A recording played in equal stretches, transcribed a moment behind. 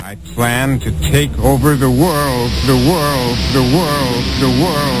I plan to take over the world, the world, the world, the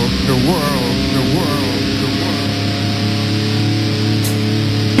world, the world, the world, the world.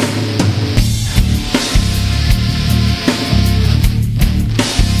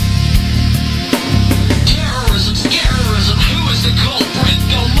 Terrorism, scarism, who is the culprit?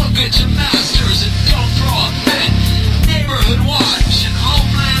 Go look at your masters and don't throw a fit. Neighborhood watch and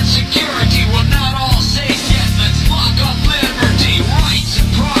homeland security, we're not all safe yet. Let's lock up liberty, rights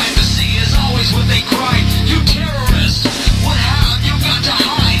and privacy is always what they cry. You terrorists, what have you got to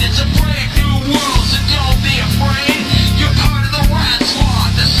hide? It's a brave new world, so don't be afraid. You're part of the rat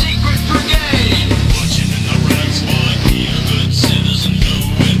squad, the secret brigade. Watching in the rat squad, be a good citizen, go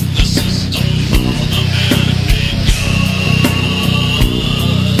with the system, follow the man-made God.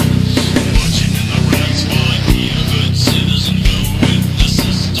 Watching in the rat squad, be a good citizen, go with the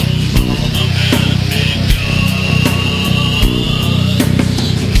system, follow the man-made God.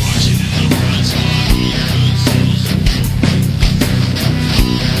 Watching in the rat squad, be a good citizen.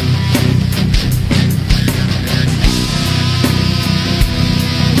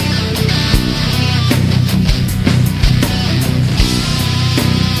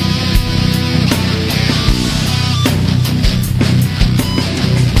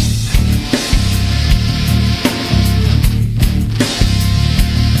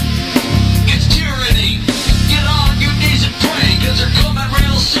 It's tyranny. Get on your knees and pray, 'cause they're coming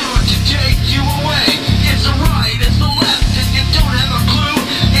real soon to take you away. It's the right, it's the left, and you don't have a clue.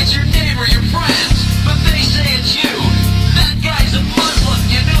 It's your neighbor, your friends, but they say it's you. That guy's a Muslim,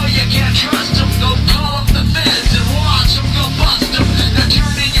 you know you can't trust him. Go call up the feds and watch them go bust him. Now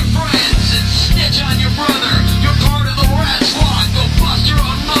turn in your friends and snitch on your brother. You're part of the rat squad, go bust your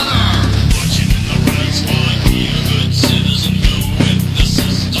own mother. Watching in the rat squad, be a good citizen, go with the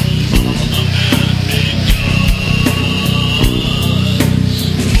system, follow the man-made God.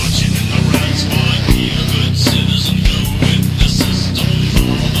 Watching in the rat squad, be a good citizen, go with the system,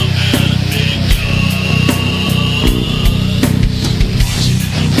 follow the man-made God. Watching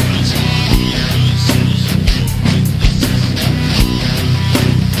in the rat squad, be a good citizen, go with the system.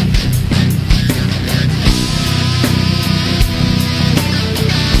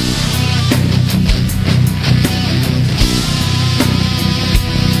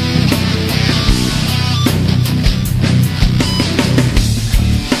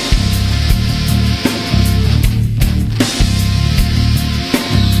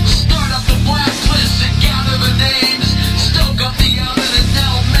 Start up the blacklist and gather the names. Stoke up the oven and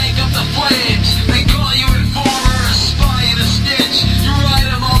they'll make up the flames. They call you informer, a spy, and a snitch. You write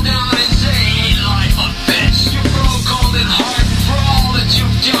them all down and say, "Hey, life a bitch." You're broke, cold, and hardened for all that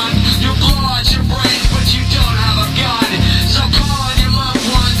you've done. You blow out your brains, but you don't have a gun. So call on your loved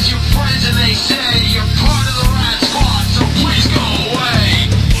ones, your friends, and they say you're part of the rat squad, so please go away.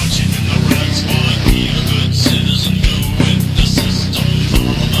 Watching in the rat squad, be a good citizen, go with the system,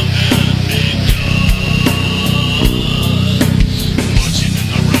 follow the man-made God. Watching in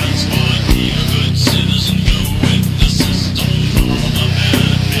the rat squad, be a good citizen, go with the system, follow the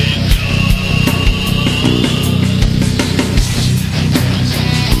man-made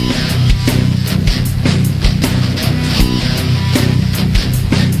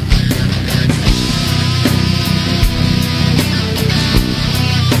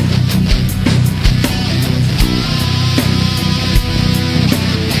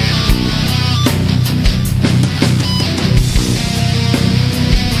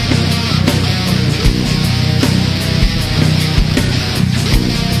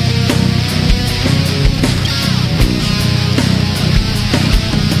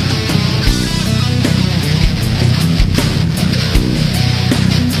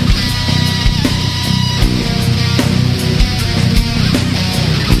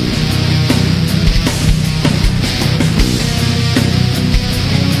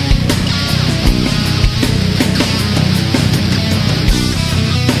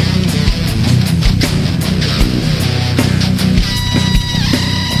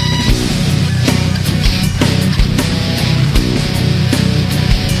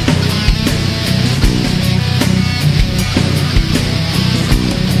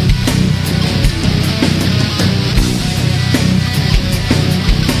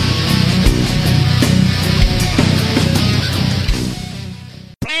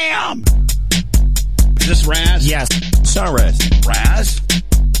Bam! Is this Raz? Yes. Sunrise. Raz?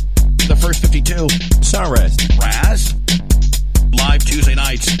 The first 52. Sunrise. Raz? Live Tuesday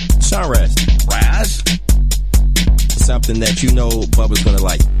nights. Sunrise. Raz? Something that you know Bubba's gonna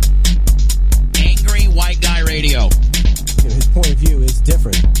like. Angry White Guy Radio. His point of view is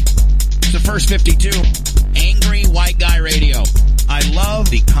different. It's the first 52. Angry White Guy Radio. I love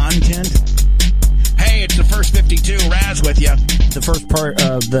the content. Hey, it's the First 52. Raz with you. The first part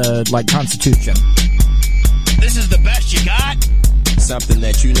of the, Constitution. This is the best you got. Something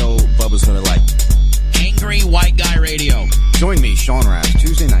that you know Bubba's gonna like. Angry White Guy Radio. Join me, Sean Raz,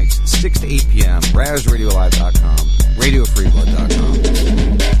 Tuesday nights, 6 to 8 p.m., RazRadioLive.com, RadioFreeBlood.com.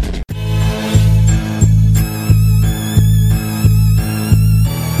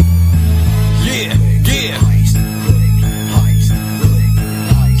 Yeah.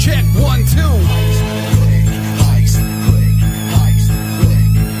 Check 1, 2.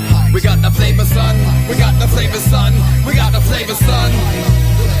 We got the flavor, son. We got the flavor, son. We got the flavor, son.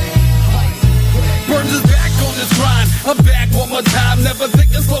 Burns is back on this grind. I'm back one more time. Never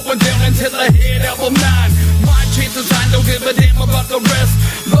think of slowing down until I hit album 9. My chance to shine, don't give a damn about the rest.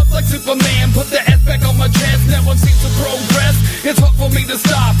 Love like Superman, put the S back on my chest. Now I'm seen to progress. It's hard for me to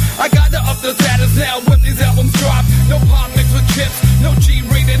stop. I gotta up the status now when these albums drop. No pop mixed with chips, no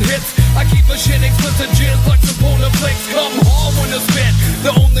G-rated hits. I keep a shit explicit jizz like the Pona Flakes. Come hard when I spit,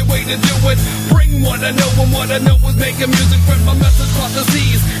 the only way to do it. Bring what I know, and what I know is making music. Spread my message across the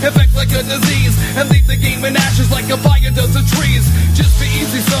seas, infect like a disease, and leave the game in ashes like a fire does the trees. Just be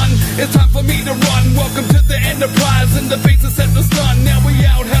easy, son, it's time for me to run. Welcome to the Enterprise, and the face is set to stun. Now we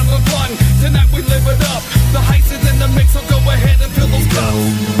out having fun, tonight we live it up. The heist is in the mix, so go ahead and fill those cups.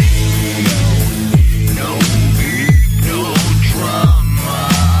 No drama,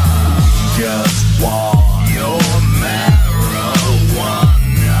 just want your marijuana.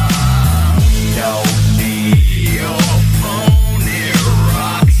 Don't need your phony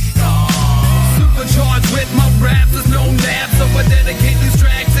rock star. Supercharged with my raps, there's no naps, so I dedicate these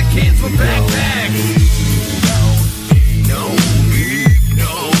tracks to kids with backpacks. No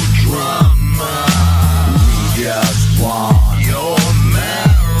drama, just want your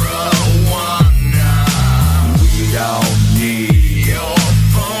marijuana. We don't need your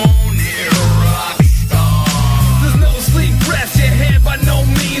phony rock star. There's no sleep, rest your head by no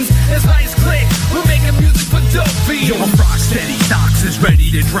means. It's ice click, we're making music for dope fiends. Yo, I'm rock steady, Docs is ready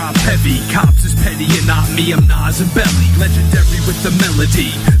to drop heavy. Cops is petty and not me, I'm Nas and Belly. Legendary with the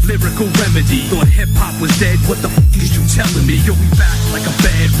melody, lyrical remedy. Thought hip-hop was dead, what the fuck is you telling me? Yo, we back like a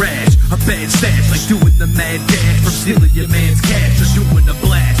bad rash, a bad stash. Like doing the mad dash, from stealing your man's cash, just doing the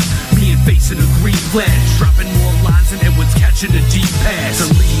blast. Me and facing a green flash, dropping more lines than Edwards catching a deep pass. A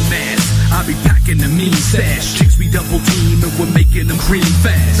lean mass, I be packing the mean stash. Chicks we double team and we're making them cream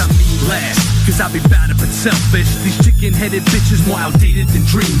fast. I mean last, cause I be bad but selfish. These chicken-headed bitches more outdated than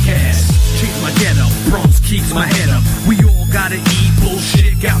Dreamcast. Change my ghetto, Bronx keeps my head up. We all gotta eat,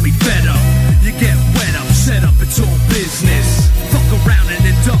 bullshit got me fed up. You get wet up, set up, it's all business. Fuck around and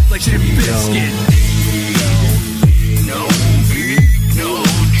end up like Jimmy Biscuit. No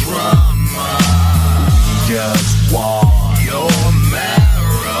drama, just want your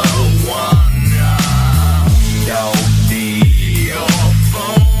marijuana. Don't need your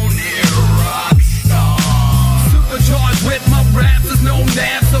phony rock star. Supercharged with my raps, there's no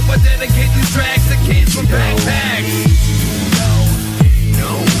naps, so I dedicate these tracks to kids with backpacks.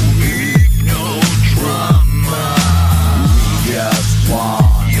 No drama, just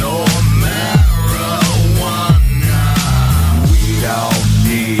want your marijuana. We don't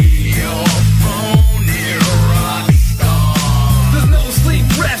need your phony rock star. There's no sleep,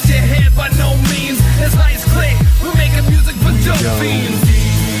 rest your head by no means. It's ice click, we're making music for dope fiends.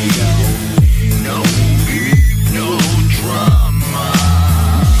 No drama,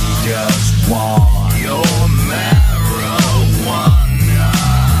 just want your marijuana.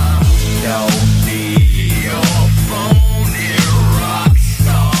 Don't need your phony rock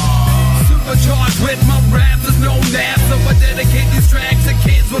star. Supercharged with my raps, there's no naps, so I dedicate these tracks to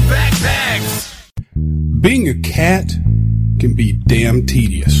kids with backpacks. Being a cat can be damn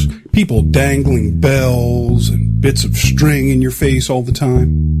tedious. People dangling bells and bits of string in your face all the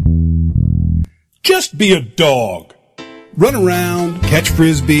time. Just be a dog. Run around, catch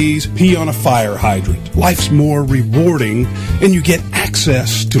frisbees, pee on a fire hydrant. Life's more rewarding, and you get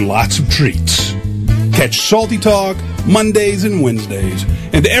access to lots of treats. Catch Salty Talk Mondays and Wednesdays,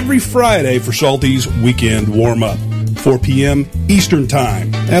 and every Friday for Salty's Weekend Warm-Up, 4 p.m. Eastern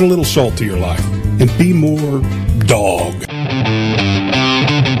Time. Add a little salt to your life, and be more dog.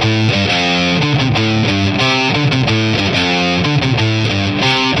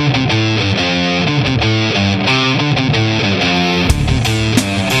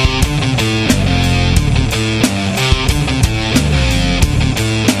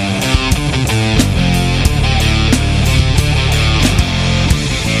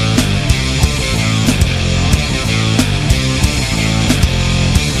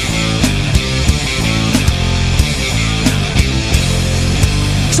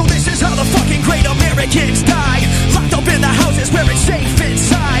 Americans die, locked up in the houses where it's safe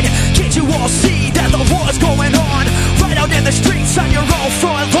inside. Can't you all see that the war's going on? Right out in the streets on your own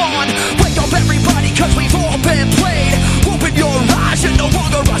front lawn. Wake up everybody, cause we've all been played. Open your eyes, you're no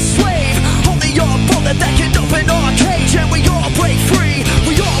longer a slave. Only a bullet that can open our cage, and we all break free,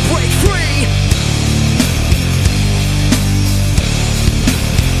 we all break free.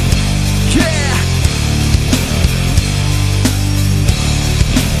 Yeah.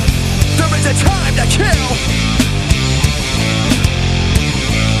 There is a time to kill.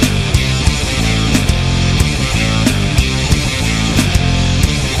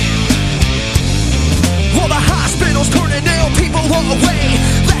 While the hospitals turning ill people away,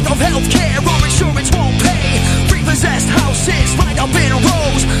 lack of health care or insurance won't pay. Repossessed houses lined up in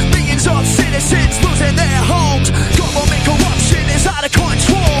rows, millions of citizens losing their homes. Government corruption is out of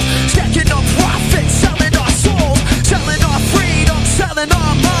control, stacking up profits, selling our souls, selling our freedom, selling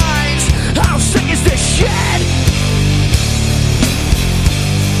our minds. How sick is this shit?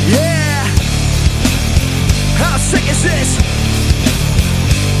 Yeah. How sick is this?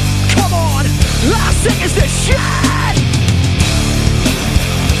 Come on, how sick is this shit?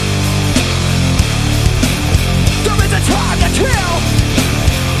 There is a time to kill.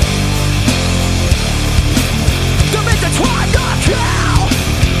 There is a time to kill.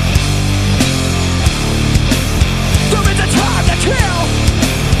 There is a time to kill.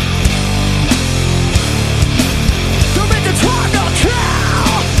 There is a time to kill.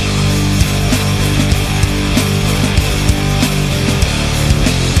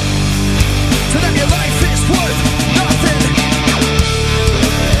 To them your life is worth nothing.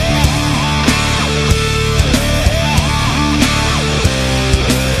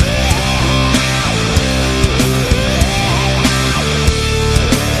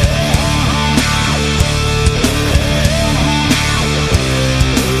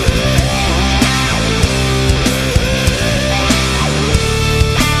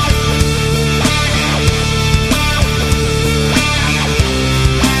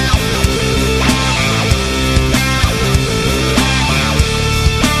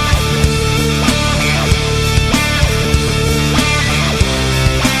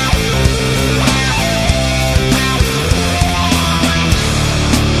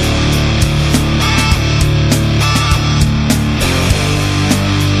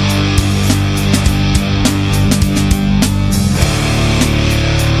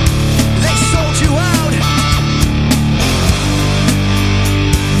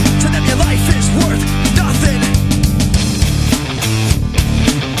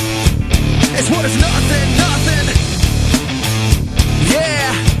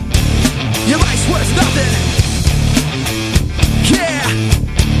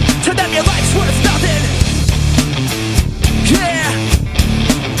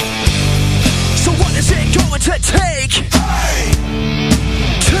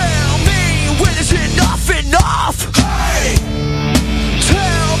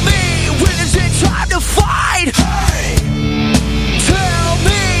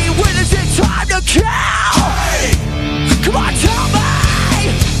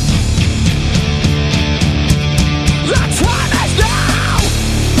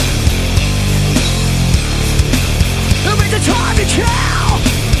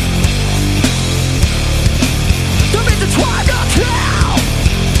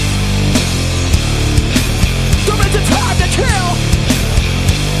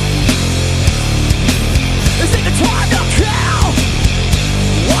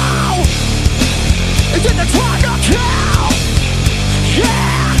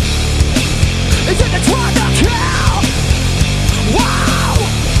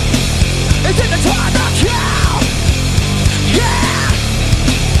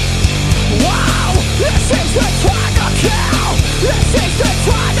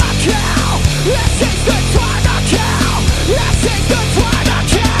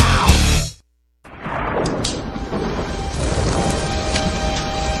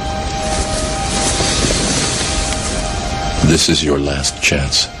 This is your last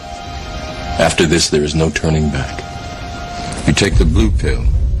chance. After this, there is no turning back. You take the blue pill,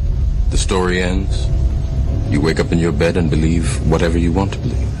 the story ends. You wake up in your bed and believe whatever you want to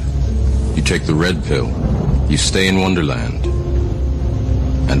believe. You take the red pill, you stay in Wonderland,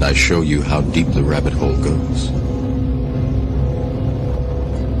 and I show you how deep the rabbit hole goes.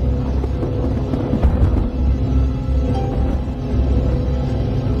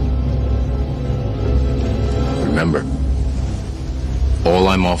 Remember, all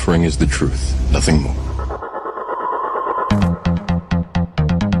I'm offering is the truth, nothing more.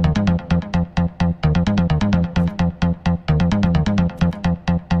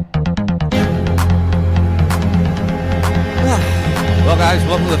 guys.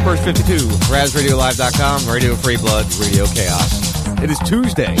 Welcome to the First 52, RazRadioLive.com, Radio Free Blood, Radio Chaos. It is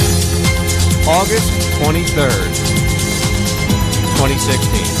Tuesday, August 23rd,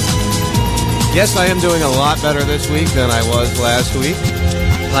 2016. Yes, I am doing a lot better this week than I was last week.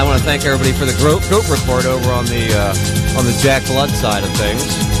 And I want to thank everybody for the goat report over on the Jack Blood side of things.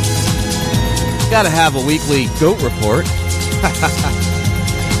 Got to have a weekly goat report.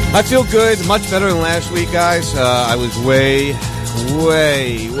 I feel good, much better than last week, guys. I was way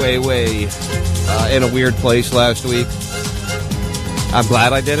in a weird place last week. I'm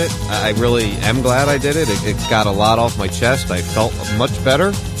glad I did it. I really am glad I did it. It got a lot off my chest. I felt much better.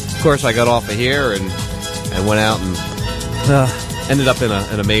 Of course, I got off of here and went out and ended up in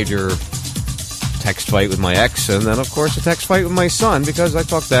a major text fight with my ex, and then, of course, a text fight with my son because I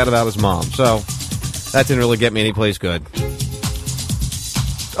talked bad about his mom. So that didn't really get me anyplace good.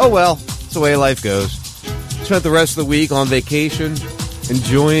 Oh, well, it's the way life goes. Spent the rest of the week on vacation,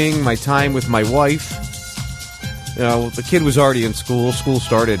 enjoying my time with my wife. You know, the kid was already in school. School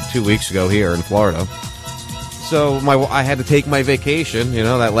started 2 weeks ago here in Florida. So I had to take my vacation, you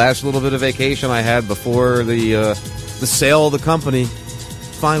know, that last little bit of vacation I had before the sale of the company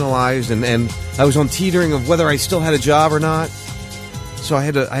finalized, and I was on teetering of whether I still had a job or not. So I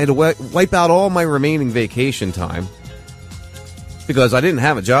had to wipe out all my remaining vacation time because I didn't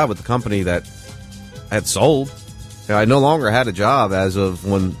have a job with the company that I had sold. I no longer had a job as of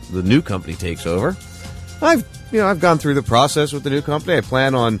when the new company takes over. I've gone through the process with the new company. I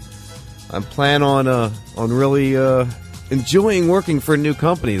plan on really enjoying working for a new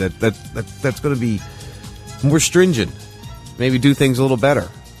company that's going to be more stringent, maybe do things a little better.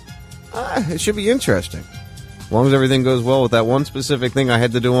 It should be interesting, as long as everything goes well with that one specific thing I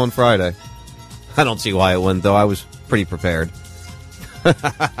had to do on Friday. I don't see why it went, though. I was pretty prepared.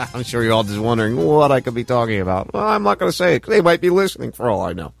 I'm sure you're all just wondering what I could be talking about. Well, I'm not going to say it, 'cause they might be listening for all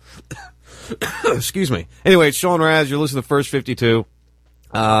I know. Excuse me. Anyway, it's Sean Raz. You're listening to First 52.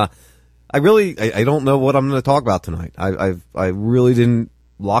 I don't know what I'm going to talk about tonight. I really didn't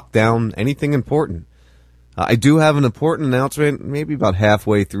lock down anything important. I do have an important announcement, maybe about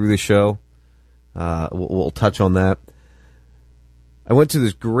halfway through the show. We'll touch on that. I went to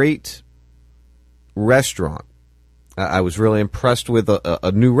this great restaurant. I was really impressed with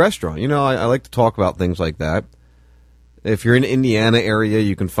a new restaurant. You know, I like to talk about things like that. If you're in the Indiana area,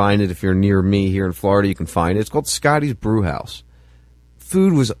 you can find it. If you're near me here in Florida, you can find it. It's called Scotty's Brewhouse.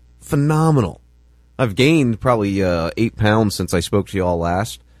 Food was phenomenal. I've gained probably 8 pounds since I spoke to you all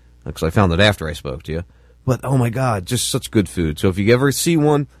last, because I found it after I spoke to you. But, oh, my God, just such good food. So if you ever see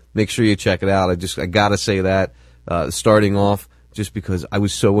one, make sure you check it out. I got to say that starting off, just because I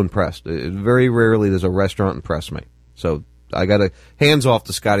was so impressed. Very rarely does a restaurant impress me. So I got to hands off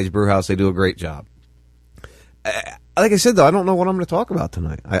to Scotty's Brewhouse. They do a great job. Like I said, though, I don't know what I'm going to talk about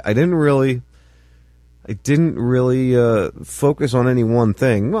tonight. I didn't really focus on any one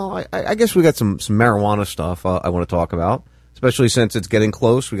thing. Well, I guess we got some marijuana stuff I want to talk about, especially since it's getting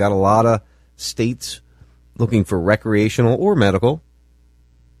close. We got a lot of states looking for recreational or medical.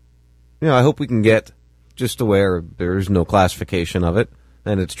 You know, I hope we can get just to where there's no classification of it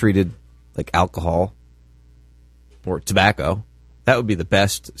and it's treated like alcohol or tobacco. That would be the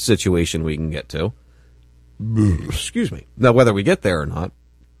best situation we can get to. Excuse me. Now, whether we get there or not,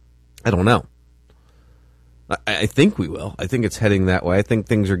 I don't know. I think we will. I think it's heading that way. I think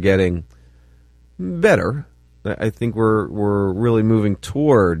things are getting better. I think we're really moving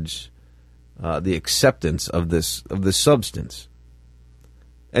towards the acceptance of this substance.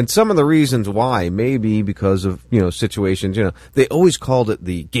 And some of the reasons why may be because of, situations, they always called it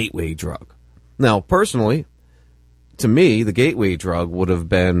the gateway drug. Now, personally, to me, the gateway drug would have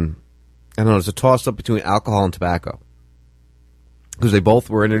been, I don't know, it's a toss-up between alcohol and tobacco. Because they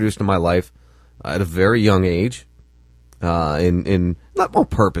both were introduced to my life at a very young age, in not on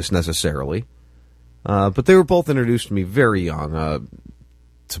purpose necessarily, but they were both introduced to me very young.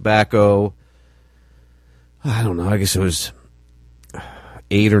 Tobacco, I don't know, I guess it was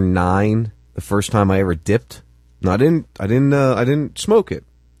 8 or 9 the first time I ever dipped. No, I didn't smoke it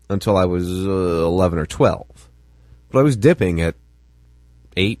until I was 11 or 12. But I was dipping at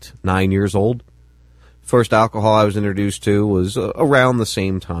 8, 9 years old. First alcohol I was introduced to was around the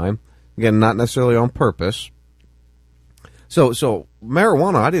same time. Again, not necessarily on purpose. So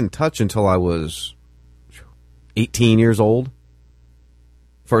marijuana I didn't touch until I was 18 years old.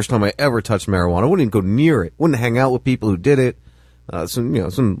 First time I ever touched marijuana. I wouldn't even go near it. Wouldn't hang out with people who did it.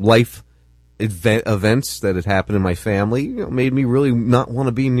 Some life events that had happened in my family made me really not want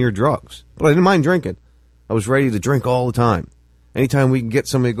to be near drugs. But I didn't mind drinking. I was ready to drink all the time. Anytime we can get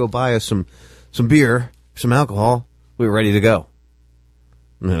somebody to go buy us some beer, some alcohol, we were ready to go.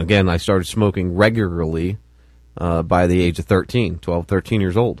 And again, I started smoking regularly by the age of 12, 13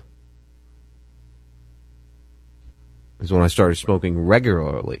 years old. Is when I started smoking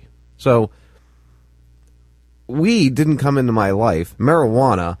regularly. So, weed didn't come into my life.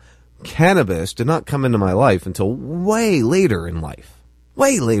 Marijuana, cannabis did not come into my life until way later in life.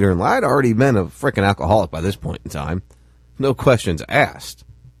 Way later in life. I'd already been a freaking alcoholic by this point in time. No questions asked.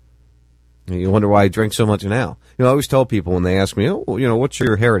 And you wonder why I drink so much now. I always tell people when they ask me, what's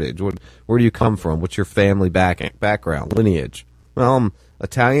your heritage? Where do you come from? What's your family background, lineage? Well, I'm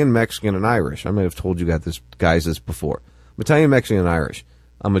Italian, Mexican, and Irish. I may have told you guys this before. I'm Italian, Mexican, and Irish.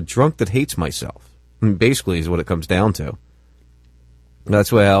 I'm a drunk that hates myself. I mean, basically is what it comes down to. That's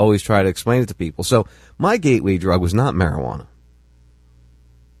the way I always try to explain it to people. So my gateway drug was not marijuana.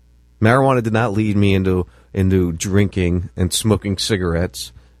 Marijuana did not lead me into drinking and smoking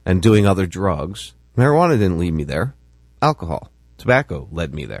cigarettes and doing other drugs. Marijuana didn't lead me there. Alcohol, tobacco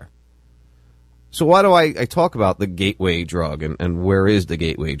led me there. So why do I talk about the gateway drug and where is the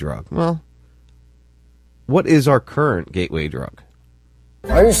gateway drug? Well, what is our current gateway drug?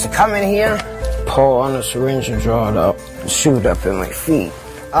 I used to come in here, pull on a syringe and draw it up, and shoot it up in my feet.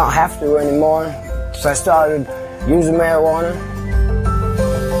 I don't have to anymore, so I started using marijuana.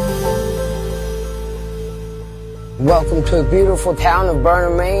 Welcome to the beautiful town of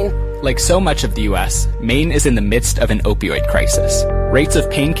Burnham, Maine. Like so much of the U.S., Maine is in the midst of an opioid crisis. Rates of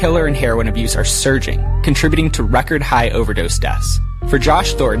painkiller and heroin abuse are surging, contributing to record-high overdose deaths. For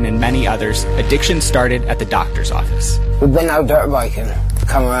Josh Thornton and many others, addiction started at the doctor's office. We've been out dirt biking.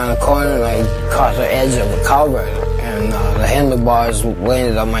 Come around the corner and I caught the edge of a carburetor, and the handlebars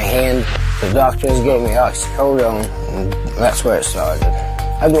landed on my hand. The doctors gave me oxycodone, and that's where it started.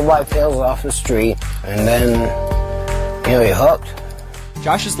 I go buy pills off the street, and then, you're hooked.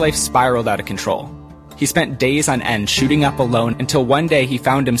 Josh's life spiraled out of control. He spent days on end shooting up alone until one day he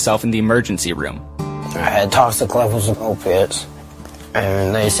found himself in the emergency room. I had toxic levels of opiates,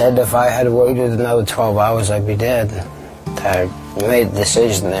 and they said if I had waited another 12 hours, I'd be dead. I made the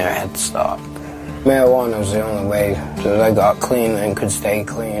decision there, I had to stop. Marijuana was the only way that I got clean and could stay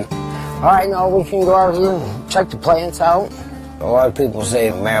clean. All right, now we can go out here and check the plants out. A lot of people say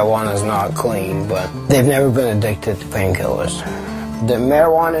marijuana is not clean, but they've never been addicted to painkillers. The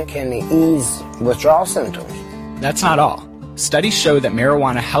marijuana can ease withdrawal symptoms. That's not all. Studies show that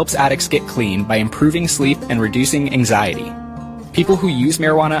marijuana helps addicts get clean by improving sleep and reducing anxiety. People who use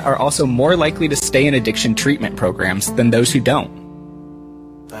marijuana are also more likely to stay in addiction treatment programs than those who don't.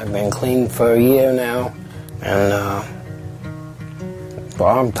 I've been clean for a year now, and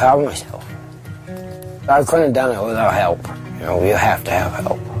well, I'm proud of myself. I couldn't have done it without help. You have to have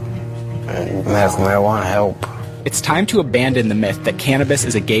help. And medical marijuana help. It's time to abandon the myth that cannabis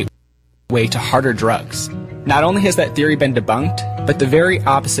is a gateway to harder drugs. Not only has that theory been debunked, but the very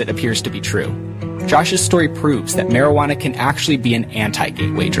opposite appears to be true. Josh's story proves that marijuana can actually be an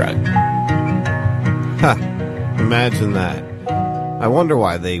anti-gateway drug. Imagine that. I wonder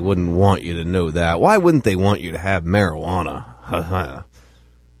why they wouldn't want you to know that. Why wouldn't they want you to have marijuana?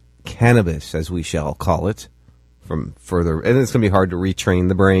 Cannabis, as we shall call it, from further. And it's going to be hard to retrain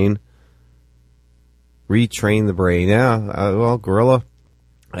the brain. Retrain the brain. Yeah, well, Gorilla,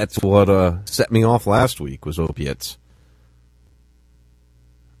 that's what set me off last week was opiates.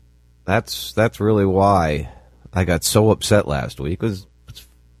 That's really why I got so upset last week, was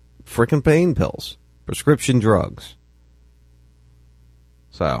frickin' pain pills, prescription drugs.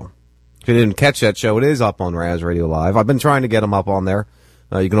 So, if you didn't catch that show, it is up on Raz Radio Live. I've been trying to get them up on there.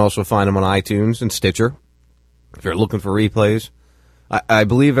 You can also find them on iTunes and Stitcher if you're looking for replays. I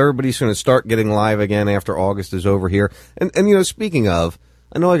believe everybody's going to start getting live again after August is over here. And speaking of,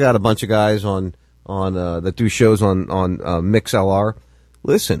 I know I got a bunch of guys on that do shows on MixLR.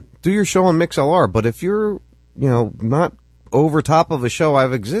 Listen, do your show on MixLR, but if you're, not over top of a show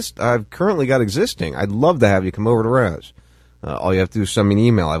I've currently got existing, I'd love to have you come over to Raz. All you have to do is send me an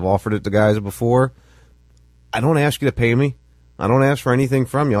email. I've offered it to guys before. I don't ask you to pay me. I don't ask for anything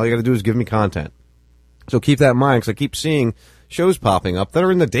from you. All you got to do is give me content. So keep that in mind, because I keep seeing shows popping up that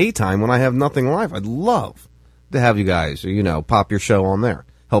are in the daytime when I have nothing live. I'd love to have you guys, pop your show on there.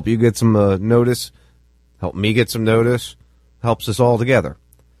 Help you get some notice. Help me get some notice. Helps us all together.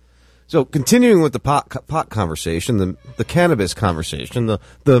 So continuing with the pot conversation, the cannabis conversation, the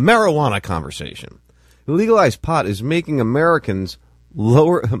marijuana conversation. Legalized pot is making America's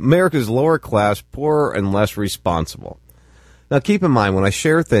lower class poorer and less responsible. Now keep in mind, when I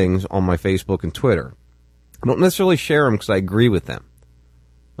share things on my Facebook and Twitter, I don't necessarily share them because I agree with them.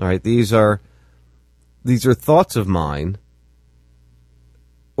 All right, these are thoughts of mine,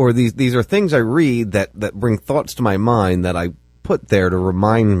 or these are things I read that bring thoughts to my mind that I put there to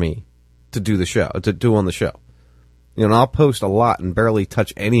remind me to do the show, to do on the show. You know, and I'll post a lot and barely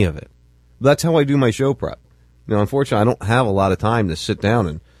touch any of it. But that's how I do my show prep. You know, unfortunately, I don't have a lot of time to sit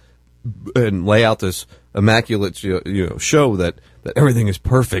down and lay out this immaculate show that everything is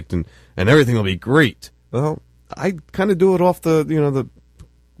perfect and everything will be great. Well, I kind of do it off the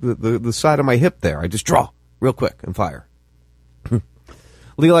side of my hip there. I just draw real quick and fire.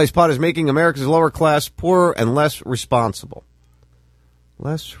 Legalized pot is making America's lower class poorer and less responsible.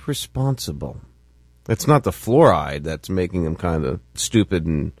 Less responsible. It's not the fluoride that's making them kind of stupid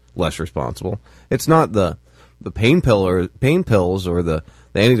and less responsible. It's not the pain pills or the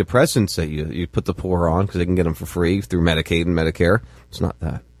antidepressants that you put the poor on because they can get them for free through Medicaid and Medicare. It's not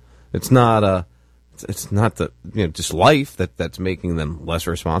that. It's not the just life that's making them less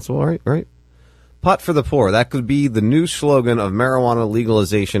responsible. Right. Pot for the poor. That could be the new slogan of marijuana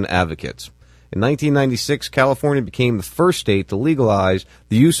legalization advocates. In 1996, California became the first state to legalize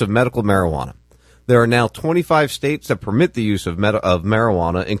the use of medical marijuana. There are now 25 states that permit the use of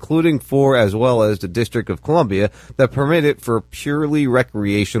marijuana, including 4 as well as the District of Columbia that permit it for purely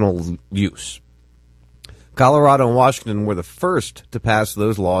recreational use. Colorado and Washington were the first to pass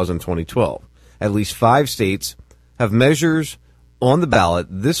those laws in 2012. At least 5 states have measures on the ballot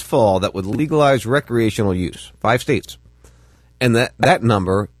this fall that would legalize recreational use. 5 states. And that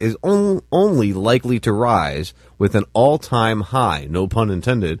number is only likely to rise with an all-time high, no pun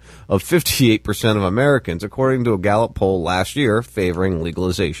intended, of 58% of Americans, according to a Gallup poll last year favoring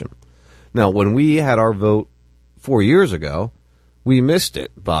legalization. Now, when we had our vote 4 years ago, we missed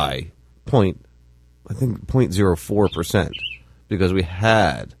it by 0.04%, because we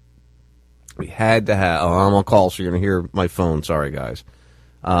had to have, I'm on call, so you're going to hear my phone, sorry guys.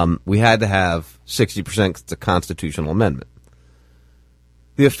 We had to have 60% the constitutional amendment.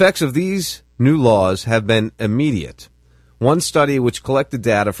 The effects of these new laws have been immediate. One study which collected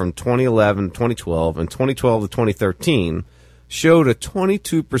data from 2011, 2012, and 2012 to 2013 showed a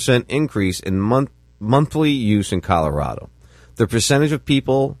 22% increase in monthly use in Colorado. The percentage of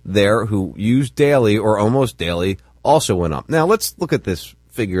people there who use daily or almost daily also went up. Now, let's look at this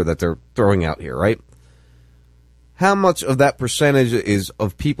figure that they're throwing out here, right? How much of that percentage is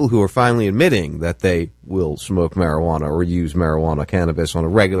of people who are finally admitting that they will smoke marijuana or use marijuana, cannabis on a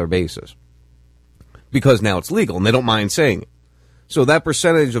regular basis? Because now it's legal and they don't mind saying it. So that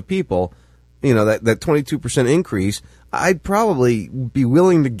percentage of people, that 22% increase, I'd probably be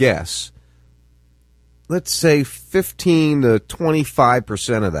willing to guess, let's say 15 to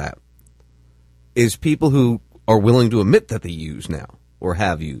 25% of that is people who are willing to admit that they use now, or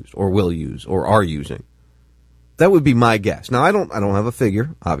have used, or will use, or are using. That would be my guess. Now, I don't have a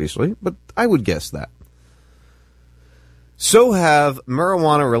figure, obviously, but I would guess that. So have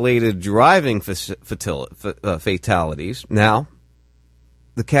marijuana-related driving fatalities. Now,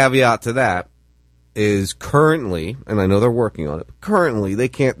 the caveat to that is currently, and I know they're working on it, but currently they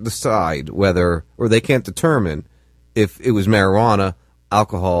can't decide whether, or they can't determine if it was marijuana,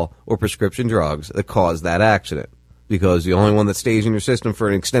 alcohol, or prescription drugs that caused that accident. Because the only one that stays in your system for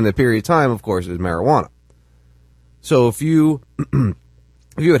an extended period of time, of course, is marijuana. So if you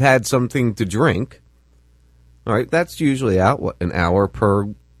had something to drink, all right, that's usually out, an hour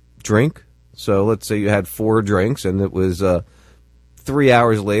per drink. So let's say you had 4 drinks and it was 3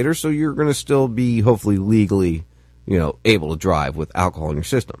 hours later, so you're going to still be hopefully legally, able to drive with alcohol in your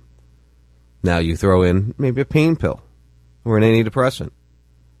system. Now you throw in maybe a pain pill or an antidepressant.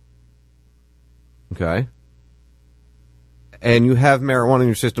 Okay? And you have marijuana in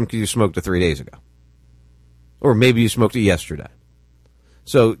your system because you smoked it 3 days ago. Or maybe you smoked it yesterday.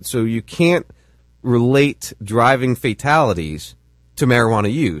 So you can't relate driving fatalities to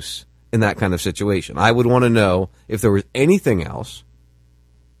marijuana use in that kind of situation. I would want to know if there was anything else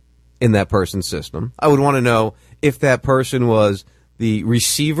in that person's system. I would want to know if that person was the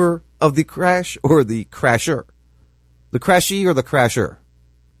receiver of the crash or the crasher. The crashee or the crasher?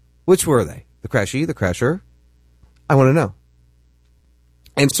 Which were they? The crashee, the crasher? I want to know.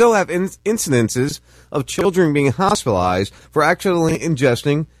 And so have incidences of children being hospitalized for accidentally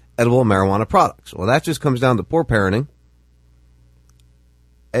ingesting edible marijuana products. Well, that just comes down to poor parenting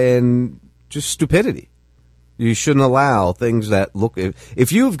and just stupidity. You shouldn't allow things that look...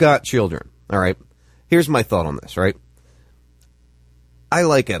 If you've got children, all right, here's my thought on this, right? I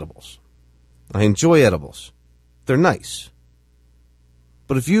like edibles. I enjoy edibles. They're nice.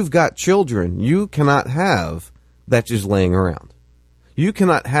 But if you've got children, you cannot have that just laying around. You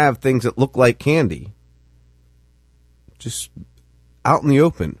cannot have things that look like candy just out in the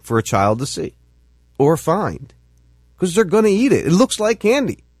open for a child to see or find, because they're going to eat it. It looks like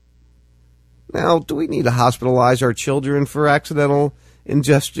candy. Now, do we need to hospitalize our children for accidental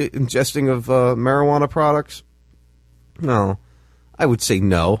ingesting of marijuana products? No. I would say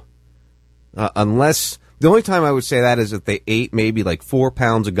no. Unless, the only time I would say that is if they ate maybe like 4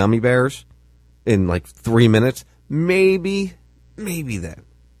 pounds of gummy bears in like 3 minutes. Maybe then.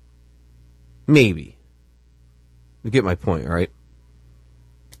 Maybe. You get my point, all right?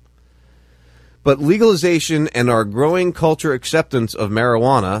 But legalization and our growing culture acceptance of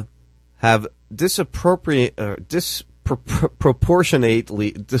marijuana have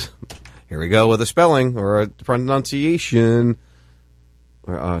disproportionately. Here we go with a spelling or a pronunciation.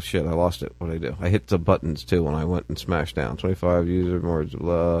 Oh, shit, I lost it. What did I do? I hit the buttons, too, when I went and smashed down. 25 user more.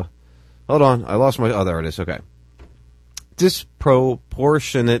 Hold on. I lost my... Oh, there it is. Okay.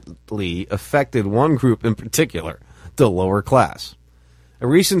 Disproportionately affected one group in particular, the lower class. A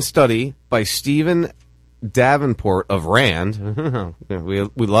recent study by Stephen Davenport of RAND, we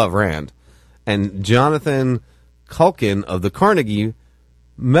love RAND, and Jonathan Culkin of the Carnegie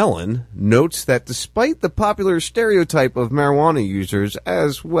Mellon notes that despite the popular stereotype of marijuana users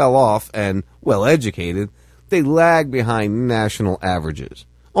as well-off and well-educated, they lag behind national averages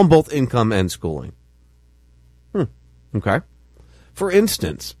on both income and schooling. Okay. For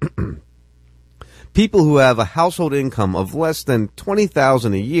instance, people who have a household income of less than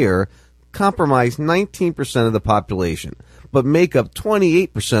 $20,000 a year comprise 19% of the population, but make up 28%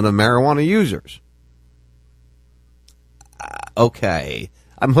 of marijuana users. Okay.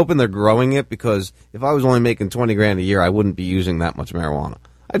 I'm hoping they're growing it, because if I was only making $20,000 a year, I wouldn't be using that much marijuana.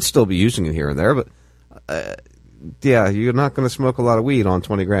 I'd still be using it here and there, but yeah, you're not going to smoke a lot of weed on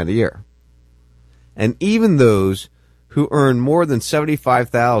 $20,000 a year. And even those who earn more than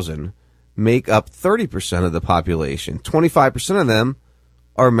 $75,000 make up 30% of the population. 25% of them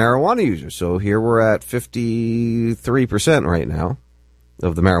are marijuana users. So here we're at 53% right now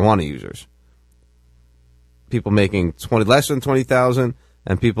of the marijuana users. People making less than $20,000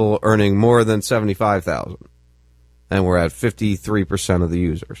 and people earning more than $75,000. And we're at 53% of the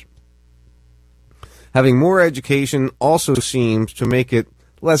users. Having more education also seems to make it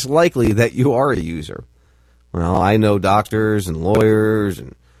less likely that you are a user. Well, I know doctors and lawyers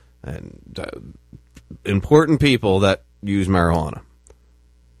and important people that use marijuana.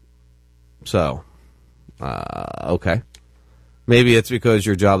 So, okay. Maybe it's because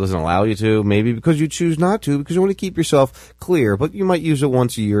your job doesn't allow you to. Maybe because you choose not to, because you want to keep yourself clear. But you might use it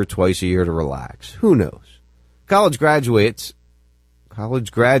once a year, twice a year to relax. Who knows? College graduates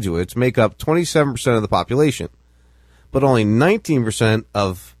make up 27% of the population, but only 19%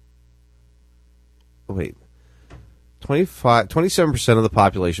 of... 27% of the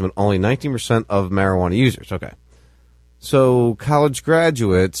population, but only 19% of marijuana users. Okay. So college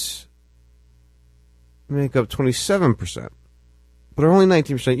graduates make up 27%, but are only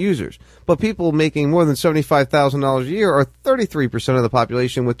 19% users. But people making more than $75,000 a year are 33% of the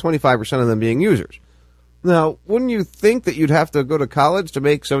population, with 25% of them being users. Now, wouldn't you think that you'd have to go to college to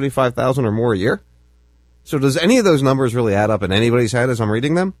make $75,000 or more a year? So does any of those numbers really add up in anybody's head as I'm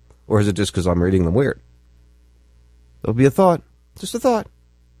reading them? Or is it just because I'm reading them weird? There'll be a thought. Just a thought.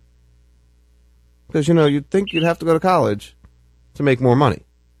 Because, you'd think you'd have to go to college to make more money.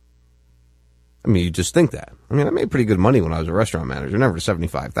 I mean, you just think that. I mean, I made pretty good money when I was a restaurant manager, never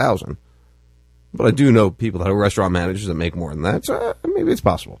 $75,000. But I do know people that are restaurant managers that make more than that, so maybe it's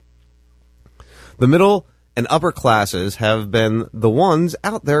possible. The middle and upper classes have been the ones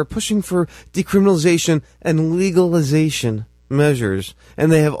out there pushing for decriminalization and legalization measures,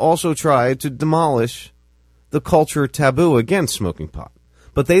 and they have also tried to demolish the culture taboo against smoking pot.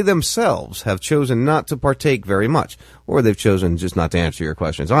 But they themselves have chosen not to partake very much, or they've chosen just not to answer your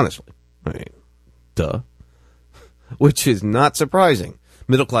questions honestly. I mean, duh. Which is not surprising.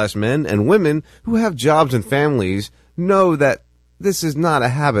 Middle-class men and women who have jobs and families know that this is not a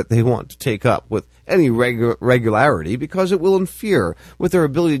habit they want to take up with any regularity, because it will interfere with their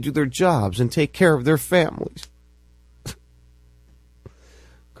ability to do their jobs and take care of their families.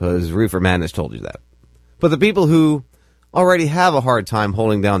 Because Reefer Madness told you that. But the people who already have a hard time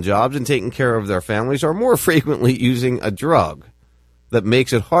holding down jobs and taking care of their families are more frequently using a drug that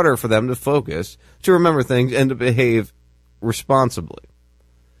makes it harder for them to focus, to remember things, and to behave responsibly.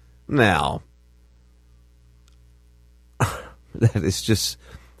 Now, that is just...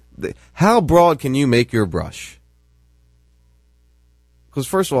 How broad can you make your brush? Because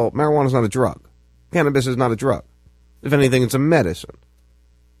first of all, marijuana is not a drug. Cannabis is not a drug. If anything, it's a medicine.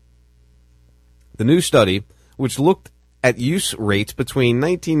 The new study, which looked at use rates between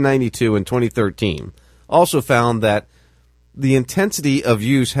 1992 and 2013, also found that the intensity of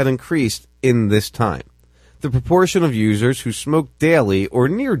use had increased in this time. the proportion of users who smoke daily or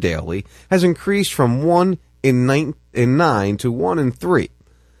near daily has increased from 1 in 9 to 1 in 3.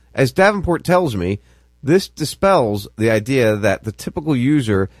 As Davenport tells me, this dispels the idea that the typical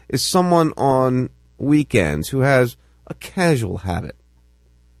user is someone on weekends who has a casual habit.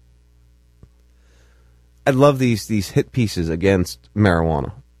 I love these hit pieces against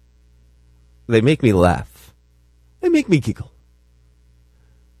marijuana. They make me laugh. They make me giggle.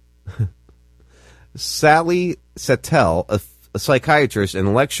 Sally Settle, a psychiatrist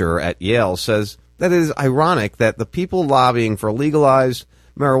and lecturer at Yale, says that it is ironic that the people lobbying for legalized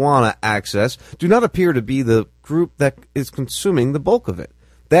marijuana access do not appear to be the group that is consuming the bulk of it.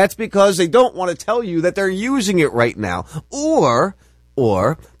 That's because they don't want to tell you that they're using it right now.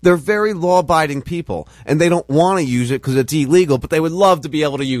 Or they're very law-abiding people, and they don't want to use it because it's illegal, but they would love to be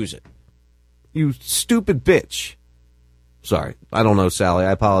able to use it. You stupid bitch. Sorry, I don't know, Sally.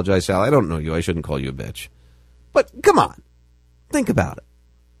 I apologize, Sally. I don't know you. I shouldn't call you a bitch. But come on. Think about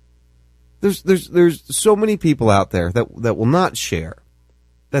it. There's so many people out there that will not share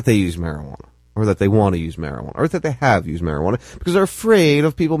that they use marijuana, or that they want to use marijuana, or that they have used marijuana, because they're afraid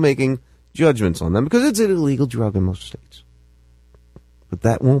of people making judgments on them, because it's an illegal drug in most states. But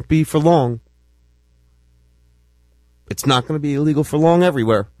that won't be for long. It's not going to be illegal for long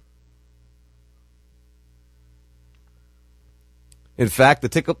everywhere. In fact,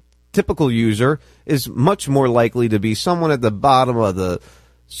 the typical user is much more likely to be someone at the bottom of the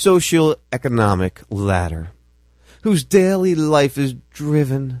socioeconomic ladder, whose daily life is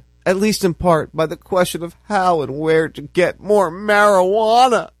driven, at least in part, by the question of how and where to get more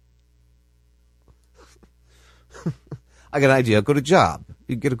marijuana. I got an idea. Go to job.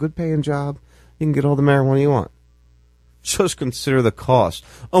 You get a good paying job. You can get all the marijuana you want. Just consider the cost.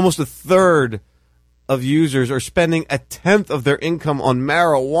 Almost a third of users are spending 1/10 of their income on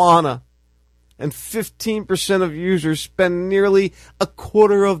marijuana. And 15% of users spend nearly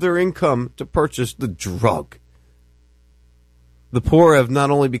 1/4 of their income to purchase the drug. The poor have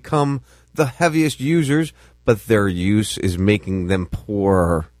not only become the heaviest users, but their use is making them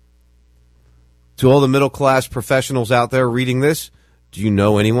poorer. To all the middle-class professionals out there reading this, do you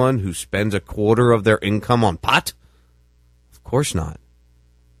know anyone who spends 1/4 of their income on pot? Of course not.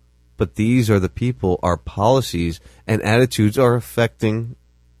 But these are the people our policies and attitudes are affecting.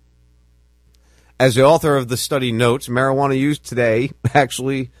 As the author of the study notes, marijuana use today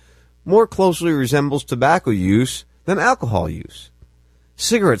actually more closely resembles tobacco use than alcohol use.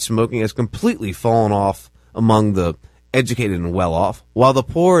 Cigarette smoking has completely fallen off among the educated and well-off, while the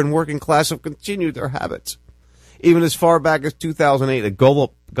poor and working class have continued their habits. Even as far back as 2008, a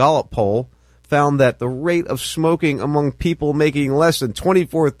Gallup poll found that the rate of smoking among people making less than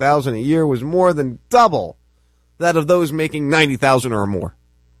 $24,000 a year was more than double that of those making $90,000 or more.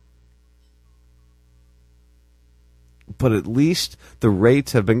 But at least the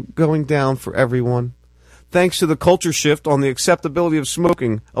rates have been going down for everyone, thanks to the culture shift on the acceptability of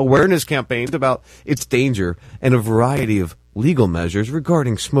smoking, awareness campaigns about its danger, and a variety of legal measures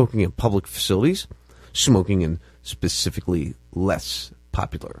regarding smoking in public facilities, smoking is specifically less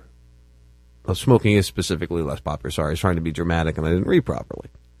popular. Sorry, I was trying to be dramatic and I didn't read properly.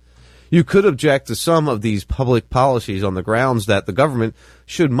 You could object to some of these public policies on the grounds that the government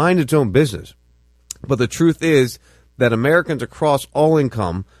should mind its own business. But the truth is that Americans across all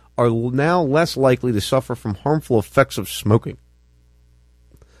income are now less likely to suffer from harmful effects of smoking.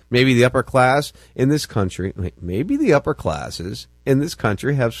 Maybe the upper classes in this country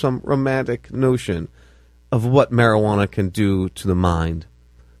have some romantic notion of what marijuana can do to the mind,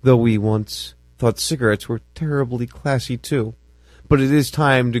 though we once thought cigarettes were terribly classy too. But it is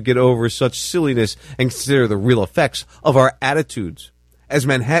time to get over such silliness and consider the real effects of our attitudes. As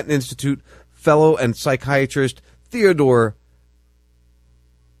Manhattan Institute fellow and psychiatrist Theodore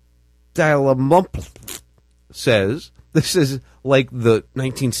Dialamump says, this is like the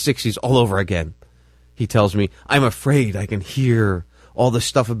 1960s all over again. He tells me, I'm afraid I can hear all the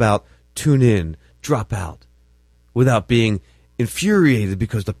stuff about tune in, drop out, without being infuriated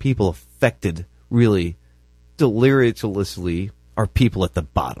because the people affected really deliriously are people at the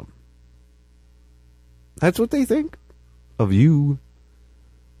bottom. That's what they think of you.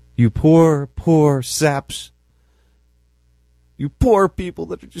 You poor saps. You poor people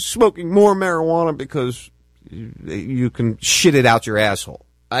that are just smoking more marijuana because you can shit it out your asshole.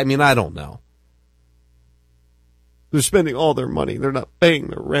 I mean, I don't know. They're spending all their money. They're not paying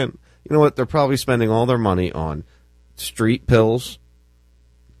their rent. You know what? They're probably spending all their money on street pills,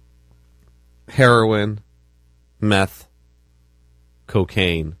 heroin, meth,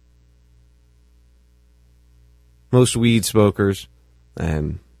 cocaine. Most weed smokers,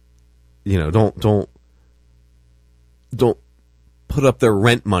 and don't don't put up their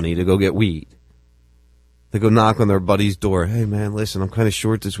rent money to go get weed. They go knock on their buddy's door. Hey, man, listen, I'm kind of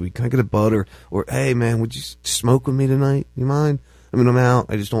short this week. Can I get a bud? Or hey, man, would you smoke with me tonight? You mind? I mean, I'm out.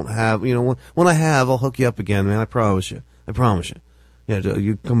 I just don't have, when I have, I'll hook you up again, man. I promise you. Yeah,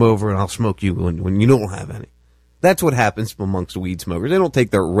 you come over and I'll smoke you when you don't have any. That's what happens amongst weed smokers. They don't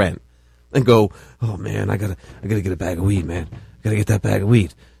take their rent and go, oh, man, I gotta get a bag of weed, man. I gotta get that bag of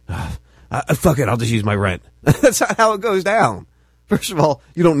weed. Fuck it, I'll just use my rent. That's not how it goes down. First of all,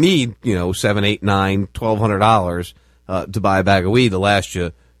 you don't need, $7, $8, $9, $1,200 to buy a bag of weed to last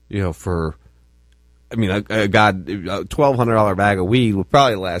you, for, a $1,200 bag of weed will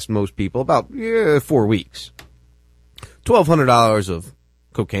probably last most people about 4 weeks. $1,200 of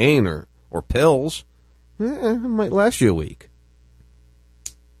cocaine or pills, it might last you a week.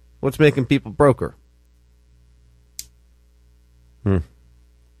 What's making people broker? You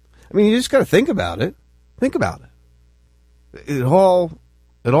just got to think about it. Think about it. It all,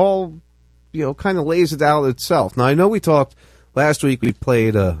 kind of lays it out itself. Now, I know we talked last week. We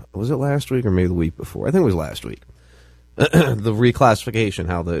played, was it last week or maybe the week before? I think it was last week. The reclassification,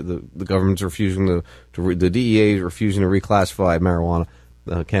 how the government's refusing the DEA is refusing to reclassify marijuana,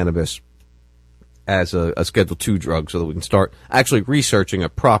 cannabis, as a Schedule II drug so that we can start actually researching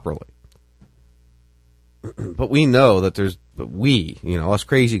it properly. But we know that us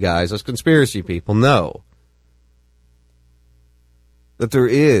crazy guys, us conspiracy people know that there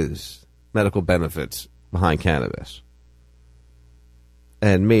is medical benefits behind cannabis.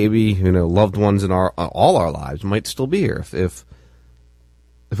 And maybe, loved ones in all our lives might still be here if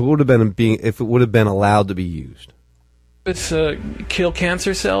it would have been allowed to be used. It's kill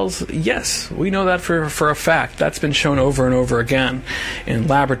cancer cells? Yes, we know that for a fact. That's been shown over and over again in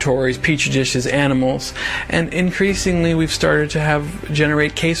laboratories, petri dishes, animals, and increasingly we've started to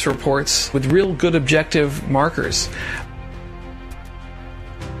generate case reports with real good objective markers.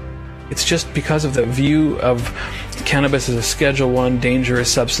 It's just because of the view of cannabis as a Schedule I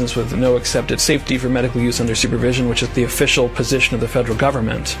dangerous substance with no accepted safety for medical use under supervision, which is the official position of the federal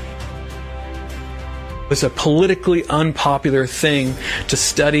government. It's a politically unpopular thing to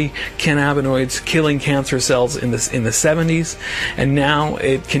study cannabinoids killing cancer cells in the 70s, and now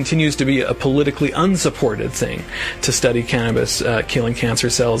it continues to be a politically unsupported thing to study cannabis killing cancer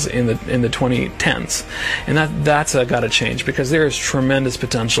cells in the 2010s. And that's got to change, because there is tremendous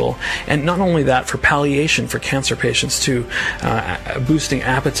potential, and not only that, for palliation for cancer patients too, boosting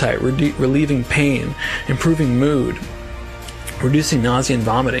appetite, relieving pain, improving mood, reducing nausea and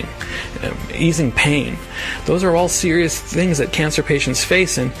vomiting, easing pain. Those are all serious things that cancer patients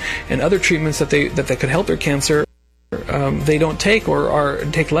face, and other treatments that they could help their cancer they don't take or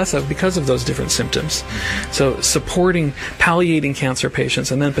take less of because of those different symptoms. So supporting, palliating cancer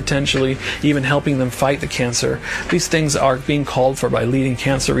patients, and then potentially even helping them fight the cancer. These things are being called for by leading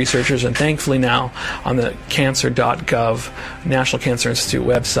cancer researchers, and thankfully now on the cancer.gov National Cancer Institute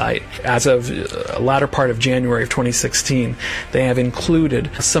website, as of the latter part of January of 2016, they have included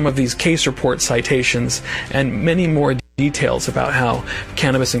some of these case report citations and many more details about how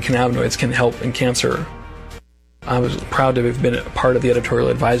cannabis and cannabinoids can help in cancer. I was proud to have been a part of the editorial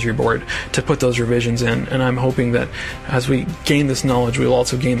advisory board to put those revisions in, and I'm hoping that as we gain this knowledge, we'll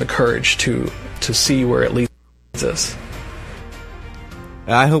also gain the courage to see where it leads us.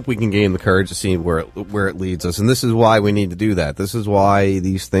 I hope we can gain the courage to see where it leads us, and this is why we need to do that. This is why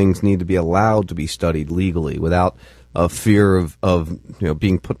these things need to be allowed to be studied legally without a fear of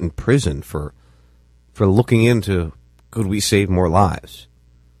being put in prison for looking into could we save more lives.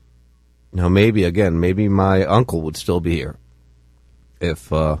 Now, maybe my uncle would still be here if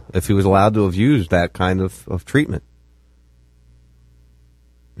he was allowed to have used that kind of treatment.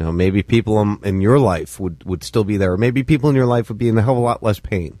 Maybe people in your life would still be there. Or maybe people in your life would be in a hell of a lot less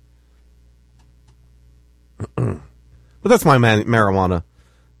pain. But that's my marijuana,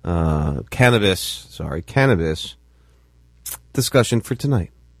 cannabis discussion for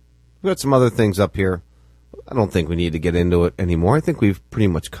tonight. We've got some other things up here. I don't think we need to get into it anymore. I think we've pretty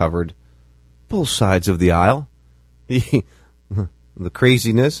much covered both sides of the aisle, the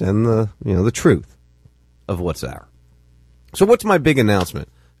craziness and the truth of what's there. So what's my big announcement?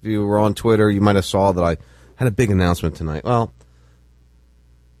 If you were on Twitter, you might have saw that I had a big announcement tonight. Well,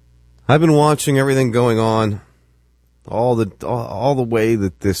 I've been watching everything going on, all the way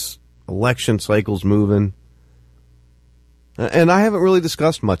that this election cycle's moving, and I haven't really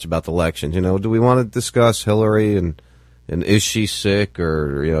discussed much about the elections. Do we want to discuss Hillary and is she sick,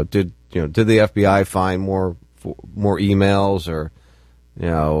 or did the FBI find more emails, or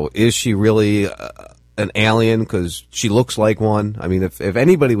is she really an alien because she looks like one? I mean, if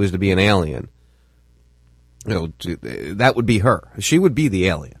anybody was to be an alien, that would be her. She would be the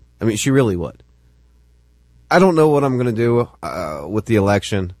alien. I mean, she really would. I don't know what I'm going to do with the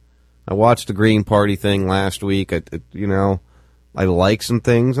election. I watched the Green Party thing last week. I like some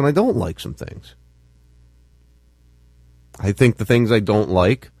things and I don't like some things. I think the things I don't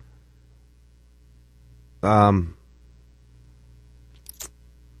like are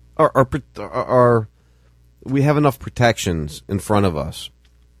we have enough protections in front of us,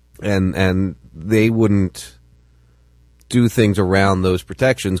 and they wouldn't do things around those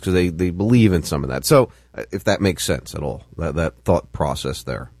protections because they believe in some of that. So if that makes sense at all, that thought process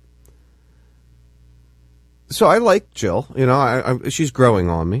there. So I like Jill. She's growing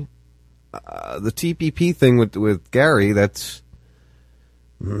on me. The TPP thing with Gary, that's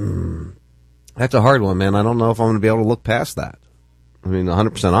a hard one, man. I don't know if I'm going to be able to look past that. I mean,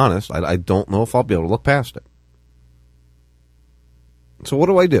 100% honest, I don't know if I'll be able to look past it. So what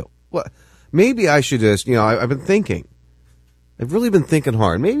do I do? Well, maybe I should just, I've been thinking. I've really been thinking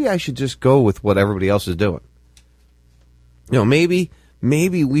hard. Maybe I should just go with what everybody else is doing. Maybe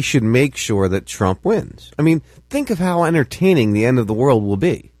we should make sure that Trump wins. I mean, think of how entertaining the end of the world will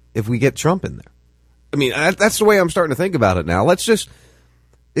be if we get Trump in there. I mean, that's the way I'm starting to think about it now. Let's just,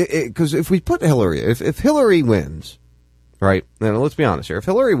 because if we put Hillary, if Hillary wins, right, now let's be honest here, if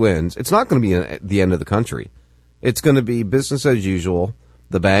Hillary wins, it's not going to be the end of the country. It's going to be business as usual.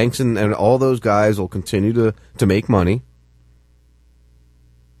 The banks and all those guys will continue to make money.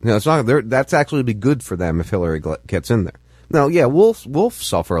 It's not. That's actually be good for them if Hillary gets in there. Now, yeah, we'll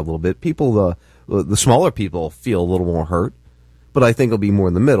suffer a little bit. People, the smaller people, feel a little more hurt, but I think it'll be more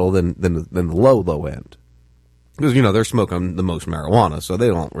in the middle than the low end, because they're smoking the most marijuana, so they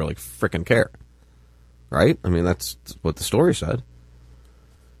don't really frickin' care, right? I mean, that's what the story said.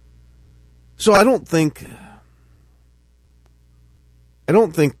 So I don't think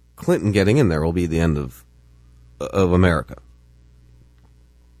Clinton getting in there will be the end of America.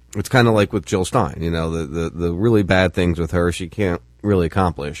 It's kind of like with Jill Stein, the really bad things with her, she can't really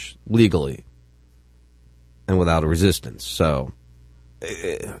accomplish legally and without a resistance. So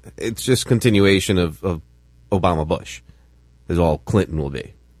it's just continuation of Obama Bush is all Clinton will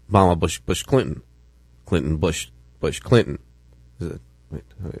be. Obama Bush Clinton. Clinton Bush Clinton. Is it? Wait,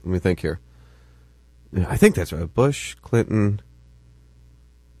 let me think here. Yeah, I think that's right. Bush Clinton.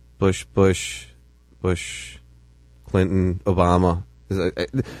 Bush Clinton Obama.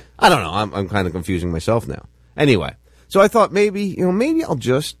 I don't know. I'm kind of confusing myself now. Anyway, so I thought maybe I'll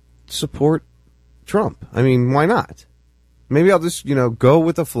just support Trump. I mean, why not? Maybe I'll just, go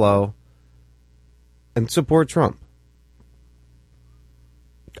with the flow and support Trump.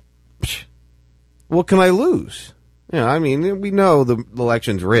 What can I lose? I mean, we know the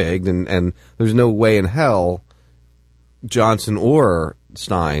election's rigged and there's no way in hell Johnson or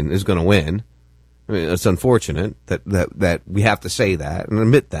Stein is going to win. I mean, it's unfortunate that we have to say that and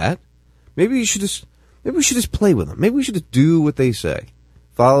admit that. Maybe we should just play with them. Maybe we should just do what they say.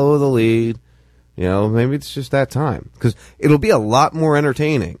 Follow the lead. Maybe it's just that time. Because it'll be a lot more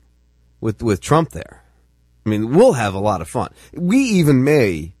entertaining with Trump there. I mean, we'll have a lot of fun. We even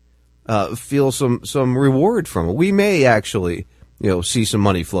may feel some reward from it. We may actually, see some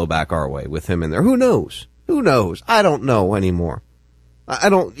money flow back our way with him in there. Who knows? I don't know anymore. I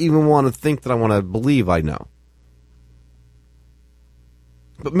don't even want to think that I want to believe I know.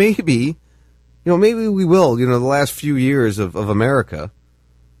 But maybe we will, the last few years of America,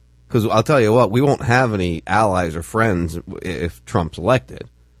 because I'll tell you what, we won't have any allies or friends if Trump's elected.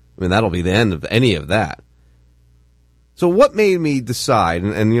 I mean, that'll be the end of any of that. So what made me decide,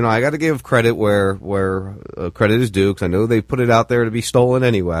 and I got to give credit where credit is due, because I know they put it out there to be stolen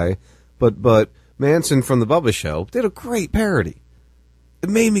anyway, but Manson from the Bubba Show did a great parody. It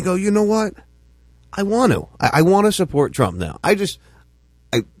made me go, you know what? I want to support Trump now.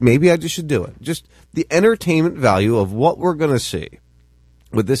 Maybe I just should do it. Just the entertainment value of what we're going to see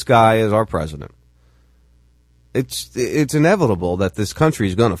with this guy as our president. It's inevitable that this country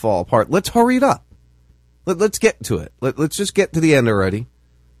is going to fall apart. Let's hurry it up. Let's get to it. Let's just get to the end already.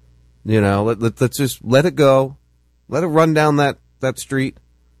 Let's just let it go. Let it run down that street.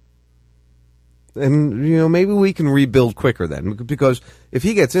 And, maybe we can rebuild quicker then, because if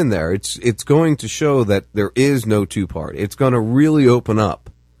he gets in there, it's going to show that there is no two-party. It's going to really open up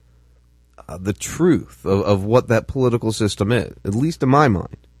the truth of what that political system is, at least in my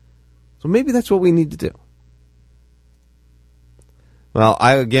mind. So maybe that's what we need to do. Well,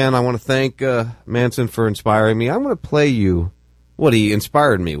 I want to thank Manson for inspiring me. I'm going to play you what he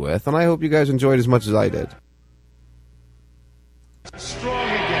inspired me with, and I hope you guys enjoyed as much as I did. Strong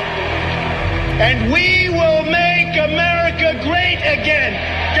again. And we will make America great again.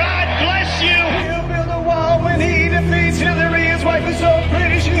 God bless you. We'll build a wall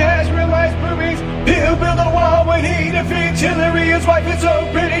He'll build a wall when he defeats Hillary. His wife is so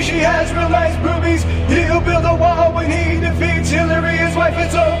pretty, she has real nice boobies. He'll build a wall when he defeats Hillary. His wife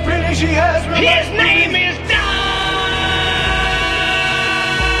is so pretty, she has real nice boobies. His name is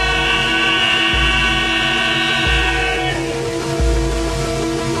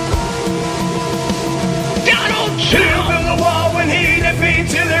Donald Trump. He'll build a wall when he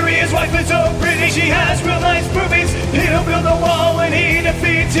defeats Hillary. His wife is so pretty, she has real nice boobies. He'll build a wall when he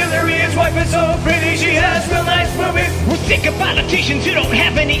defeats Hillary. His wife is so pretty, she has real nice boobies. We're sick of politicians who don't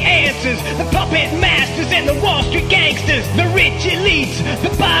have any answers. The puppet masters and the Wall Street gangsters. The rich elites, the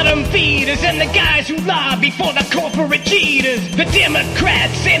bottom feeders, and the guys who lobby for the corporate cheaters. The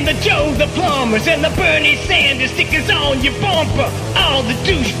Democrats and the Joe the plumbers, and the Bernie Sanders stickers on your bumper. All the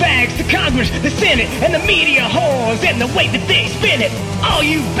douchebags, the Congress, the Senate, and the media whores, and the way that they spin it. All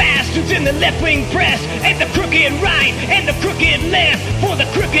you bastards in the left-wing press, and the crooked right, and the crooked left, for the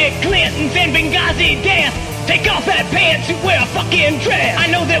crooked Clintons and Benghazi death. Take off that pants and wear a fucking dress. I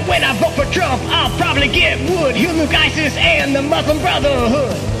know that when I vote for Trump, I'll probably get wood. He'll nuke ISIS and the Muslim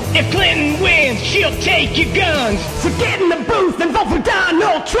Brotherhood. If Clinton wins, she'll take your guns. So get in the booth and vote for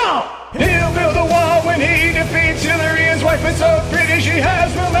Donald Trump. He'll build a wall when he defeats Hillary. His wife is so pretty, she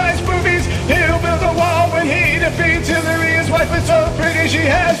has real nice boobies. He'll build a wall when he defeats Hillary. His wife is so pretty, she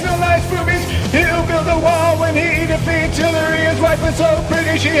has real nice boobies. He'll build a wall when he defeats Hillary. His wife is so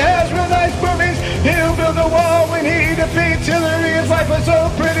pretty, she has real nice boobies. He'll build a wall when he defeats Hillary. His wife is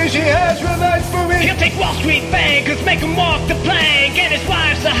so pretty, she has real nice boobies. He'll take Wall Street bankers, make them walk the plank, and his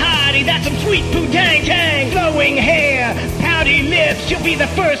wife's a hottie, that's some sweet poo-tang-tang. Flowing hair, pouty lips, she'll be the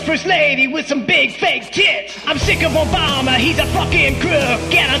first lady with some big fake tits. I'm sick of Obama, he's a fucking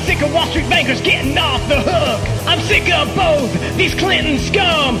crook. And I'm sick of Wall Street bankers getting off the hook. I'm sick of both these Clinton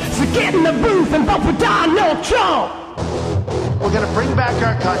scum. So get in the booth and vote for Donald Trump. We're going to bring back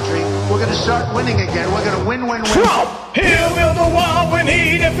our country. We're going to start winning again. We're going to win, win, win. Trump! He'll build a wall when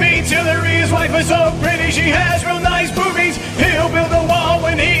he defeats Hillary. His wife is so pretty, she has real nice boobies. He'll build a wall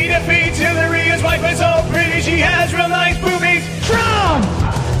when he defeats Hillary. His wife is so pretty, she has real nice boobies. Trump!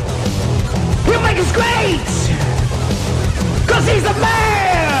 He'll make us great! Cause he's a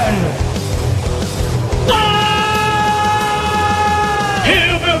man!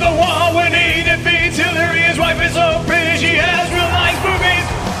 He'll build a wall when he defeats Hillary. His wife is so pretty, she has real nice boobies.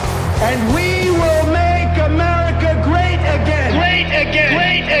 And we will make America great again. Great again!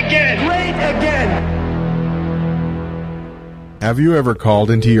 Great again! Great again. Have you ever called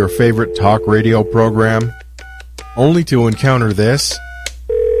into your favorite talk radio program only to encounter this?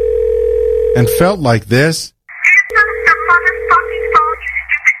 And felt like this?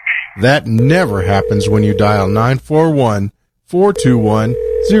 That never happens when you dial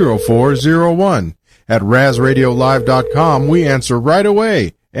 941-421-0401. At RazRadioLive.com, we answer right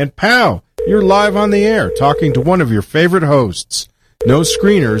away. And pow, you're live on the air talking to one of your favorite hosts. No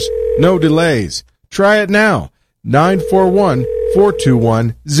screeners, no delays. Try it now.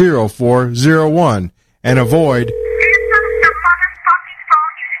 941-421-0401 and avoid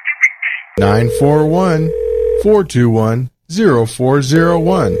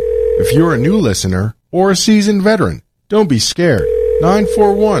 941-421-0401. If you're a new listener or a seasoned veteran, don't be scared.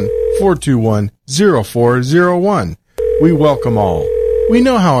 941-421-0401. We welcome all. We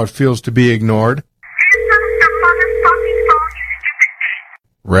know how it feels to be ignored.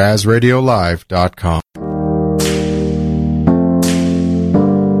 RazRadioLive.com.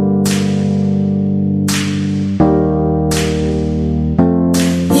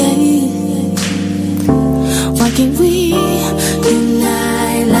 Why can't we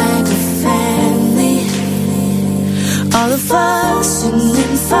unite like a family? All of us and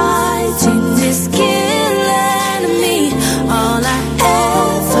then fighting this kill enemy. All I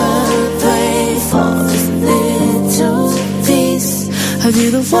ever pray for is a little peace. I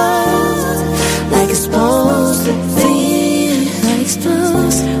view the world like it's supposed to be. Like it's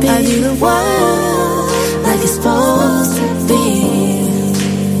supposed to be. I view the world like it's supposed to be.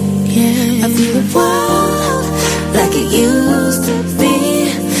 Yeah. I view the world like it used to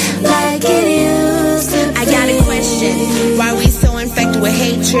be, like it used to be. I got a question. Why we so infected with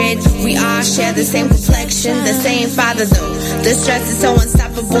hatred? We all share the same complexion, the same father though. The stress is so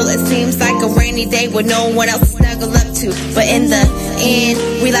unstoppable, it seems like a rainy day with no one else to snuggle up to. But in the end,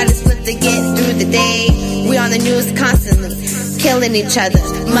 we like to split to get through the day. We on the news constantly, killing each other,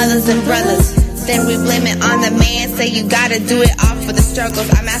 mothers and brothers. Then we blame it on the man, say you gotta do it all for the struggles.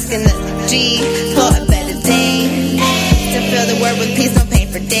 I'm asking the G for a better day, to fill the world with peace, no pain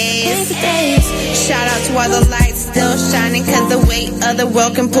for days. Shout out to all the lights still shining, cause the weight of the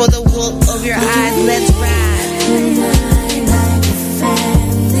world can pull the wool over your eyes. Let's ride. Unite like a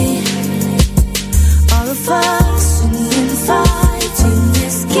family.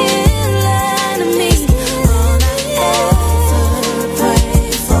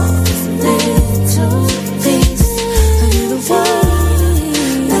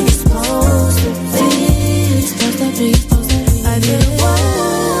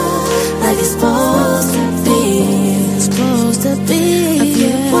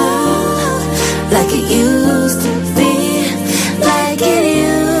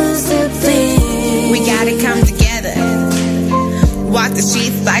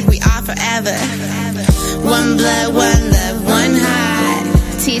 blood, one love, one heart.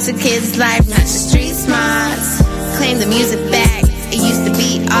 Teach the kids life, not just street smarts. Claim the music back, it used to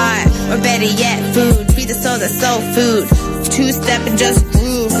be art. Or better yet, food. Feed the soul, that's soul food. Two-step and just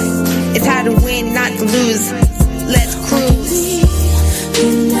groove. It's how to win, not to lose. Let's cruise.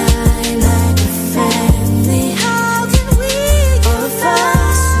 Unite like a family. How can we go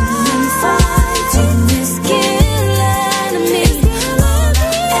fussing and fighting this kill enemy?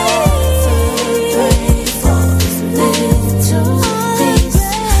 Ever pray for this little piece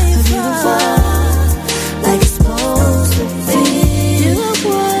of your world, like it's supposed to be. Do the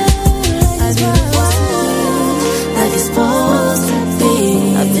world like it's supposed to be.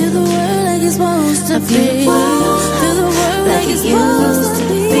 I feel the world like it's supposed to be. Feel the world like it used to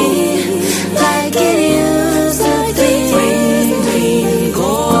be, like it used to be. Rain, go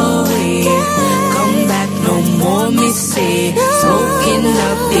away, come back no more, me say. Smoking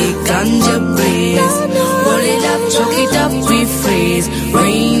up the ganja blaze, roll it up, choke it up, rephrase.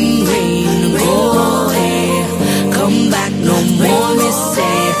 Rain, go away, come back no more, me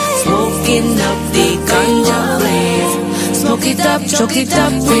say. Smoking up the ganja blaze, smoke it up, choke it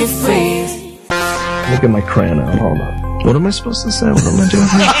up, rephrase. Look at my crayon out. Hold on. What am I supposed to say? What am I doing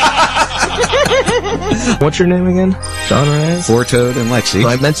here? What's your name again? Sean Raz? Four Toad and Lexi. So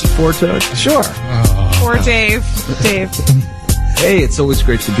I mentioned Four Toad? Sure. Or Dave. Hey, it's always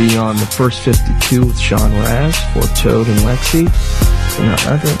great to be on the First 52 with Sean Raz, Four Toad and Lexi. You know,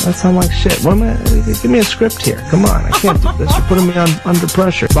 that sound like shit. What am I? Give me a script here. Come on, I can't do this. You're putting me under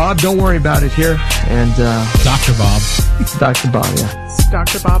pressure. Bob, don't worry about it here. And Dr. Bob. Dr. Bob, yeah. It's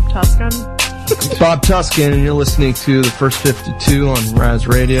Dr. Bob Tuscan. Bob Tuscan, and you're listening to the First 52 on Raz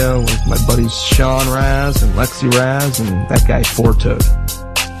Radio with my buddies Sean Raz and Lexi Raz and that guy Four Toad.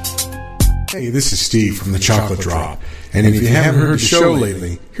 Hey, this is Steve from the Chocolate Drop. And if you haven't heard the show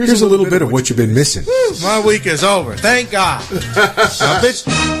lately, here's a little bit of what you've been missing. My week is over. Thank God. Now, bitch.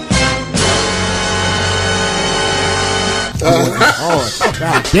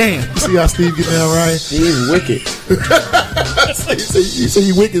 God damn. You see how Steve get down right? Steve's wicked. You say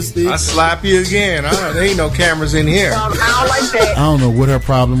you wicked, Steve. I slap you again. There ain't no cameras in here. I don't like that. I don't know what her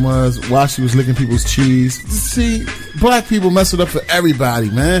problem was while she was licking people's cheese. See, black people mess it up for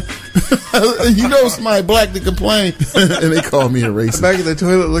everybody, man. You know somebody black to complain, and they call me a racist. The back of the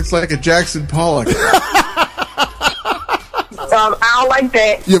toilet looks like a Jackson Pollock. I don't like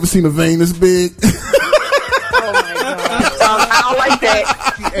that. You ever seen a vein this big? I don't like that.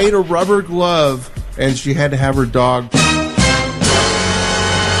 She ate a rubber glove, and she had to have her dog.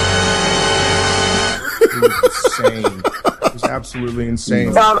 It was insane. It was absolutely insane.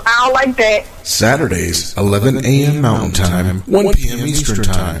 I don't like that. Saturdays, 11 a.m. Mountain Time, 1 p.m. Eastern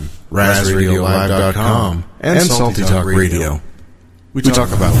Time. RazRadioLive.com and Salty Talk Radio. We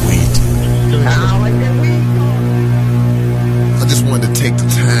talk about wheat. I just wanted to take the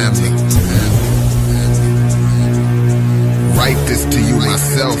time write this to you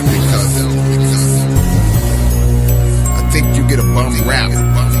myself because I think you get a bum rap.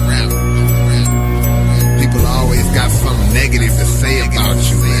 People always got something negative to say about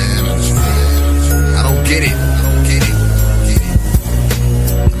you, man. I don't get it.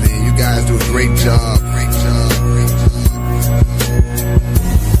 I mean, you guys do a great job.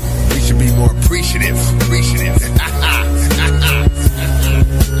 We should be more appreciative.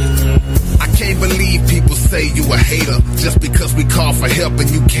 I can't believe people say you a hater just because we call for help and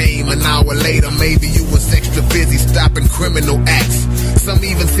you came an hour later. Maybe you was extra busy stopping criminal acts. Some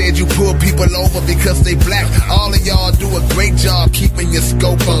even said you pull people over because they black. All of y'all do a great job keeping your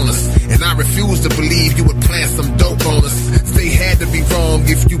scope on us, and I refuse to believe you would plant some dope on us. They had to be wrong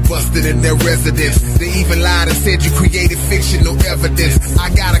if you busted in their residence. They even lied and said you created fictional evidence. I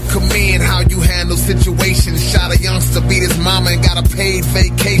gotta commend how you handle situations. Shot a youngster, beat his mama, and got a paid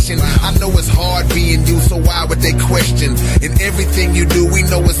vacation. I know it's hard being you, so why would they question? In everything you do, we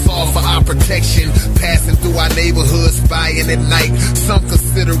know it's all for our protection. Passing through our neighborhood, spying at night. Some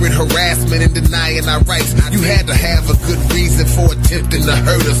consider it harassment and denying our rights. You had to have a good reason for attempting to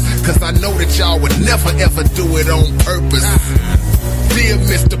hurt us, cause I know that y'all would never ever do it on purpose. Dear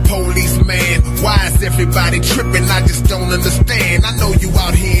Mr. Policeman, why is everybody tripping? I just don't understand. I know you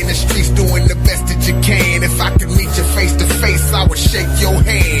out here in the streets doing the best that you can. If I could meet you face to face, I would shake your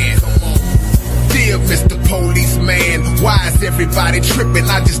hand. Dear Mr. Policeman, why is everybody tripping?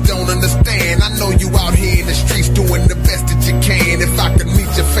 I just don't understand. I know you out here in the streets doing the best that you can. If I could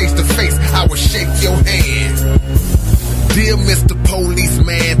meet you face to face, I would shake your hand. Dear Mr.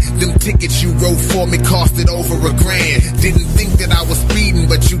 Policeman, them tickets you wrote for me costed over $1,000. Didn't think that I was speeding,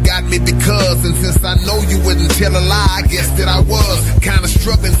 but you got me because, and since I know you wouldn't tell a lie, I guess that I was kinda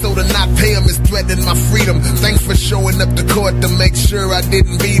struggling, so to not pay them is threatening my freedom. Thanks for showing up to court to make sure I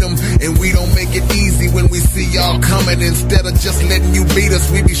didn't beat them. And we don't make it easy when we see y'all coming. Instead of just letting you beat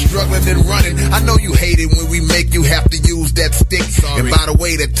us, we be struggling and running. I know you hate it when we make you have to use that stick. And by the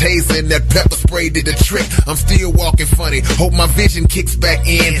way, that taser and that pepper spray did the trick. I'm still walking funny, hope my vision kicks back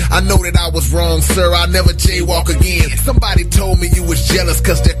in. I know that I was wrong, sir, I'll never jaywalk again. Somebody told me you was jealous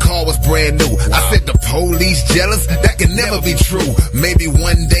cause their car was brand new. I said the police jealous? That can never be true. Maybe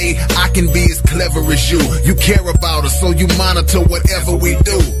one day I can be as clever as you. You care about us, so you monitor whatever we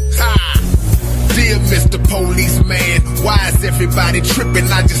do. Ha! Dear Mr. Policeman, why is everybody tripping?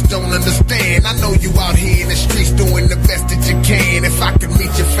 I just don't understand. I know you out here in the streets doing the best that you can. If I could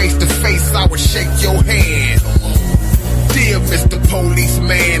meet you face to face, I would shake your hand. Dear Mr.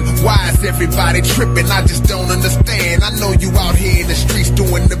 Policeman, why is everybody tripping? I just don't understand. I know you out here in the streets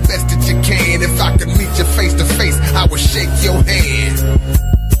doing the best that you can. If I could meet you face to face, I would shake your hand.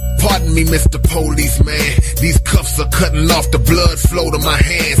 Pardon me, Mr. Policeman. These cuffs are cutting off the blood flow to my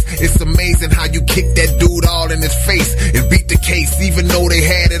hands. It's amazing how you kicked that dude all in his face and beat the case, even though they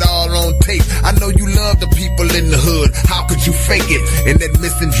had it all on tape. I know you love the people in the hood. How could you fake it? And that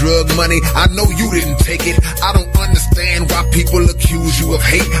missing drug money, I know you didn't take it. I don't understand why people accuse you of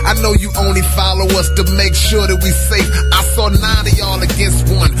hate. I know you only follow us to make sure that we safe. I saw 9 of y'all against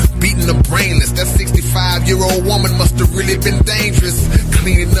 1, beating the brainless. That 65-year-old woman must have really been dangerous.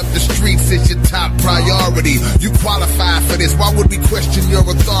 Cleaning up the streets is your top priority. You qualify for this, why would we question your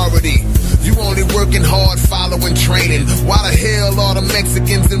authority? You only working hard following training. Why the hell are the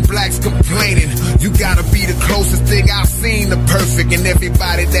Mexicans and blacks complaining? You gotta be the closest thing I've seen to perfect. And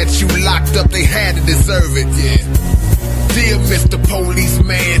everybody that you locked up, they had to deserve it, yeah. Dear Mr.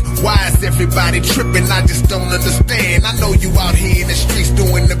 Policeman, why is everybody tripping? I just don't understand. I know you out here in the streets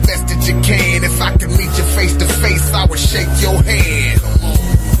doing the best that you can. If I could meet you face to face, I would shake your hand.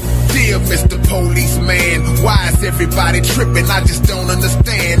 Dear Mr. Policeman, why is everybody tripping? I just don't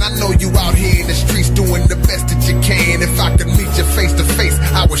understand. I know you out here in the streets doing the best that you can. If I could meet you face to face,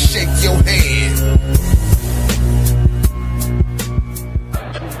 I would shake your hand.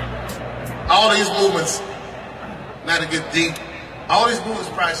 All these movements, not to get deep, all these movements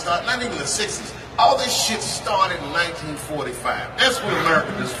probably started, not even the 60s. All this shit started in 1945. That's when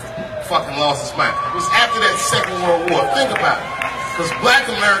America just fucking lost its mind. It was after that Second World War. Think about it. Because black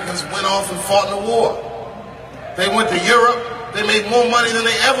Americans went off and fought in the war. They went to Europe. They made more money than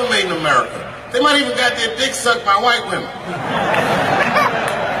they ever made in America. They might even got their dick sucked by white women.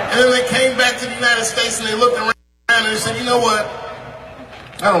 And then they came back to the United States and they looked around and they said, you know what?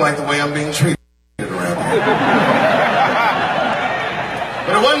 I don't like the way I'm being treated around here.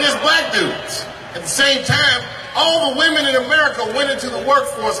 But it wasn't just black dudes. At the same time, all the women in America went into the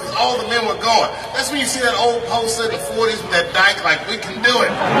workforce because all the men were gone. That's when you see that old poster in the 40s with that dyke, like, we can do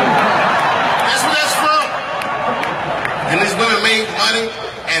it. That's where that's from. And these women made money,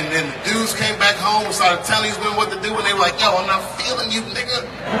 and then the dudes came back home and started telling these women what to do, and they were like, yo, I'm not feeling you, nigga.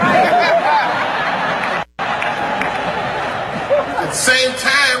 At the same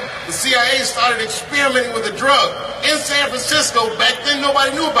time, the CIA started experimenting with a drug in San Francisco. Back then,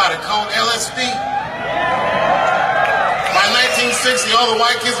 nobody knew about it, called LSD. By 1960, all the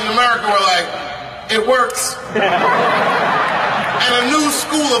white kids in America were like, it works. And a new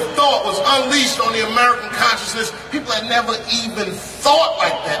school of thought was unleashed on the American consciousness. People had never even thought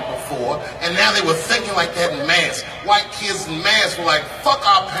like that before, and now they were thinking like that in mass. White kids in mass were like, fuck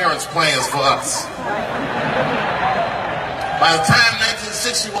our parents' plans for us. By the time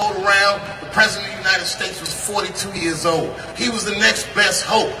 1960 rolled around, the President of the United States was 42 years old. He was the next best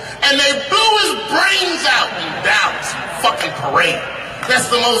hope. And they blew his brains out in Dallas. Fucking parade. That's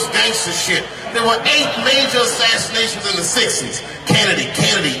the most gangster shit. There were 8 major assassinations in the 60s. Kennedy,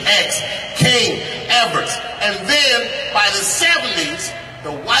 X, King, Everett. And then, by the 70s,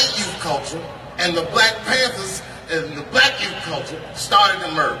 the white youth culture and the Black Panthers and the black youth culture started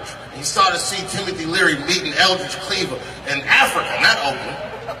to merge. You started to see Timothy Leary meeting Eldridge Cleaver in Africa, not Oakland.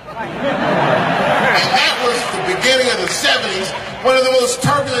 And that was the beginning of the 70s, one of the most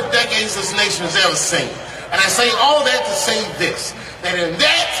turbulent decades this nation has ever seen. And I say all that to say this, that in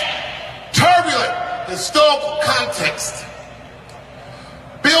that turbulent historical context,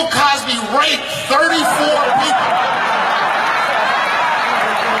 Bill Cosby raped 34 people.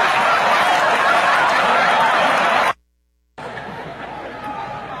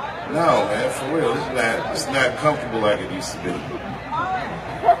 No, man, for real, it's not comfortable like it used to be.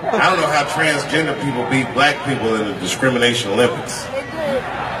 I don't know how transgender people beat black people in the discrimination Olympics.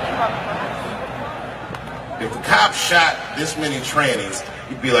 If the cops shot this many trannies,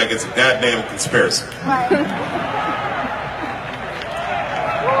 you'd be like, it's a goddamn conspiracy. The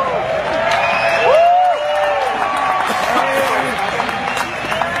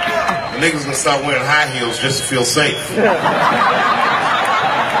niggas gonna start wearing high heels just to feel safe. Problem,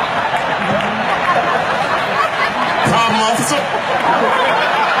 officer?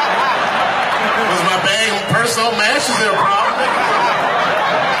 Was my bag and purse all mashed? Is there a problem?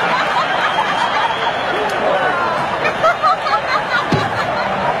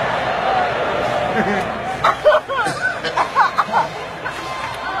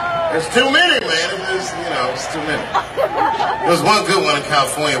 There's too many, man. It's too many. There was one good one in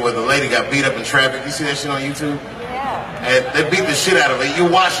California where the lady got beat up in traffic. You see that shit on YouTube? Yeah. And they beat the shit out of her. You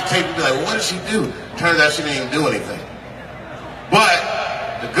watch the tape and be like, well, what did she do? Turns out she didn't even do anything. But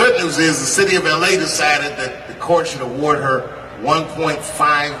the good news is the city of LA decided that the court should award her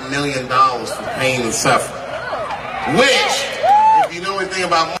 $1.5 million for pain and suffering. Which, if you know anything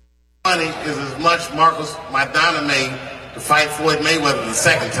about money, is as much Marcos Maidana made to fight Floyd Mayweather the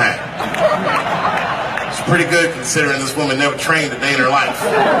second time. It's pretty good considering this woman never trained a day in her life.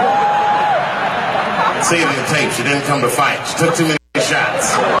 See it in the tape. She didn't come to fight. She took too many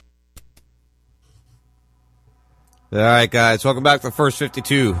shots. All right, guys. Welcome back to the First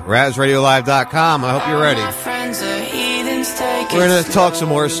 52. RazRadioLive.com. I hope you're ready. We're going to talk some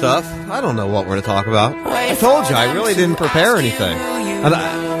more stuff. I don't know what we're going to talk about. I told you, I really didn't prepare anything. And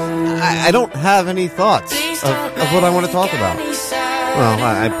I don't have any thoughts of what I want to talk about. Well,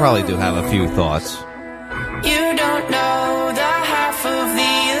 I probably do have a few thoughts.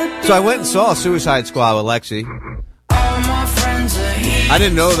 So I went and saw Suicide Squad with Lexi. I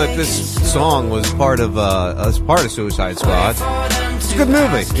didn't know that this song was part of Suicide Squad. It's a good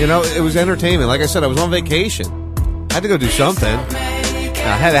movie. You know, it was entertainment. Like I said, I was on vacation. I had to go do something.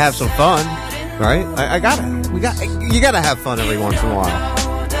 I had to have some fun, right? You gotta have fun every once in a while.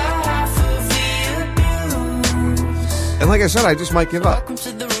 And like I said, I just might give up.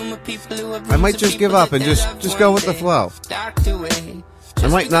 I might just give up and just go with the flow. I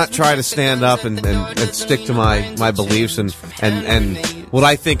might not try to stand up and stick to my beliefs and what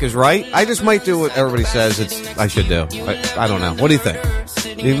I think is right. I just might do what everybody says I should do. I don't know. What do you think?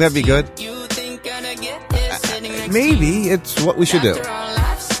 You think that'd be good? Maybe it's what we should do.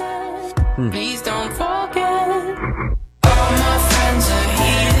 Please don't forget. All my friends are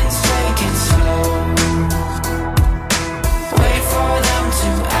heathens, take it slow. Wait for them to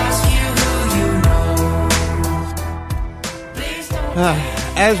ask you who you know.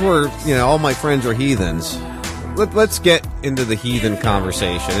 As we're, all my friends are heathens, let's get into the heathen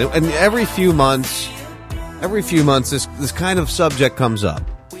conversation. And every few months, this kind of subject comes up.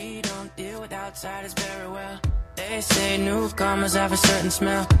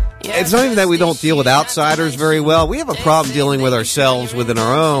 It's not even that we don't deal with outsiders very well. We have a problem dealing with ourselves within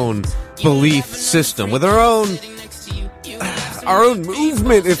our own belief system, with our own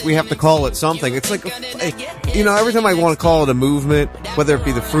movement, if we have to call it something. It's like, every time I want to call it a movement, whether it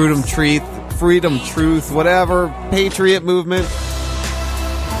be the freedom, truth, whatever, patriot movement,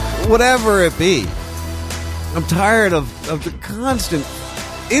 whatever it be, I'm tired of the constant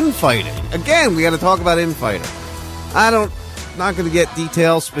infighting. Again, we got to talk about infighting. Not going to get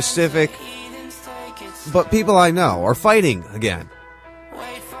details specific, but people I know are fighting again.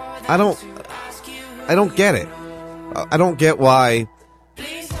 I don't get it. I don't get why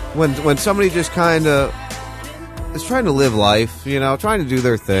when somebody just kind of is trying to live life, trying to do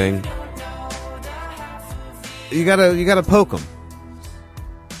their thing, you gotta poke them.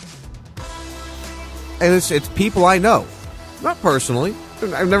 And it's people I know, not personally.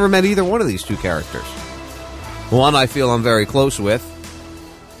 I've never met either one of these two characters. One I feel I'm very close with.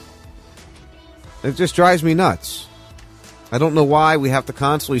 It just drives me nuts. I don't know why we have to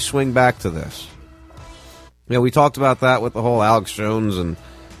constantly swing back to this. We talked about that with the whole Alex Jones and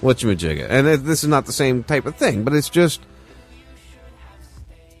whatchamajigga. And this is not the same type of thing, but it's just,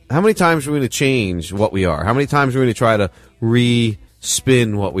 how many times are we going to change what we are? How many times are we going to try to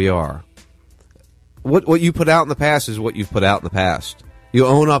re-spin what we are? What you put out in the past is what you've put out in the past. You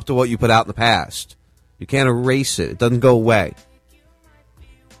own up to what you put out in the past. You can't erase it. It doesn't go away.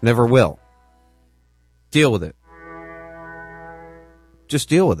 Never will. Deal with it. Just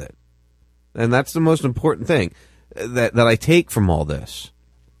deal with it. And that's the most important thing that I take from all this.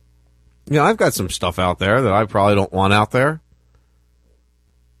 I've got some stuff out there that I probably don't want out there.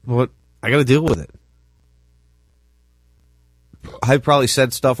 But I got to deal with it. I've probably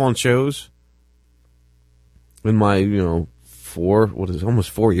said stuff on shows in my,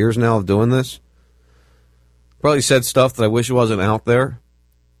 almost 4 years now of doing this. Probably said stuff that I wish wasn't out there.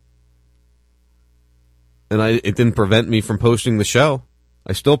 And it didn't prevent me from posting the show.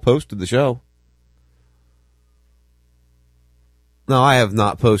 I still posted the show. Now, I have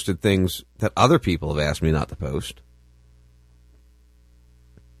not posted things that other people have asked me not to post.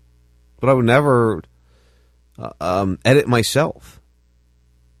 But I would never edit myself.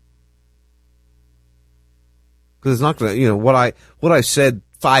 Because it's not going to, what I said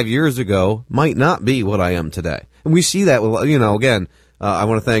 5 years ago might not be what I am today. And we see that with, again, I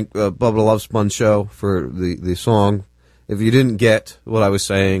want to thank Bubba the Love Sponge Show for the song. If you didn't get what I was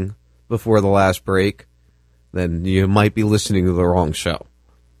saying before the last break, then you might be listening to the wrong show.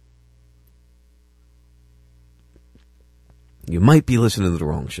 You might be listening to the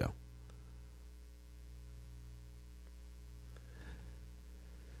wrong show.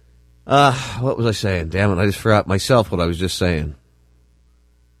 What was I saying? Damn it, I just forgot myself what I was just saying.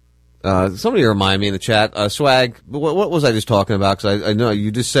 Somebody remind me in the chat. Swag, what was I just talking about? Because I know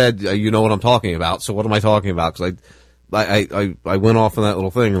you just said you know what I'm talking about. So what am I talking about? Because I went off on that little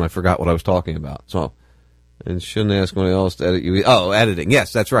thing and I forgot what I was talking about. So, and shouldn't ask anybody else to edit you. Oh, editing.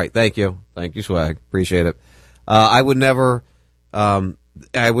 Yes, that's right. Thank you, Swag. Appreciate it. I would never do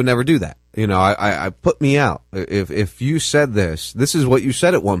that. I put me out. If you said this is what you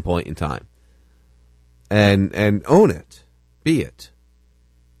said at one point in time. And own it. Be it.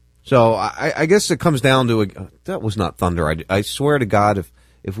 So I guess it comes down to that was not thunder. I swear to God,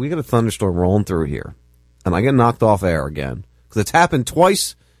 if we get a thunderstorm rolling through here and I get knocked off air again, because it's happened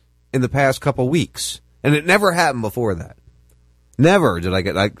twice in the past couple weeks, and it never happened before that. Never did I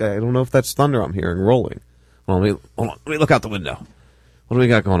get. I don't know if that's thunder I'm hearing rolling. Hold on, let me look out the window. What do we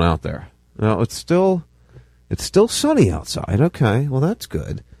got going out there? No, it's still sunny outside. Okay, well that's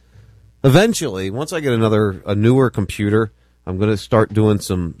good. Eventually, once I get a newer computer, I'm going to start doing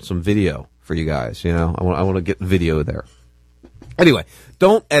some video for you guys. I want to get video there. Anyway,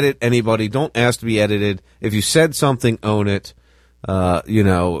 don't edit anybody. Don't ask to be edited. If you said something, own it. Don't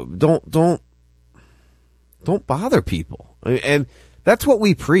bother people. And that's what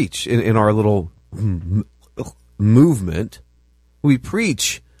we preach in our little movement. We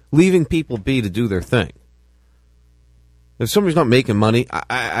preach leaving people be to do their thing. If somebody's not making money,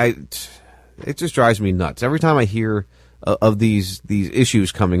 it just drives me nuts. Every time I hear of these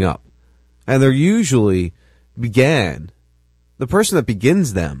issues coming up, and they're usually the person that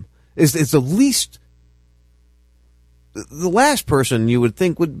begins them is the last person you would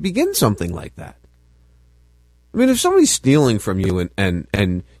think would begin something like that. I mean, if somebody's stealing from you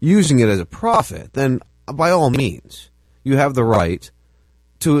and using it as a profit, then by all means, you have the right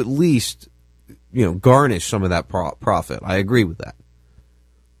to at least, garnish some of that profit. I agree with that.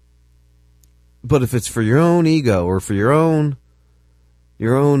 But if it's for your own ego or for your own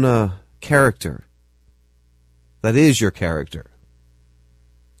character, that is your character.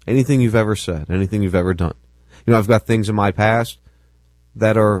 Anything you've ever said, anything you've ever done. I've got things in my past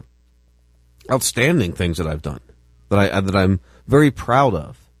that are outstanding things that I've done, that I'm very proud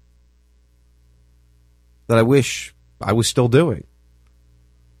of, that I wish I was still doing.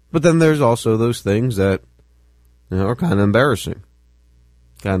 But then there's also those things that are kind of embarrassing,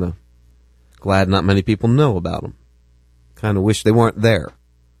 kind of glad not many people know about them. Kind of wish they weren't there.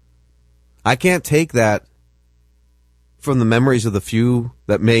 I can't take that from the memories of the few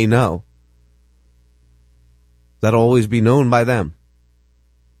that may know. That'll always be known by them.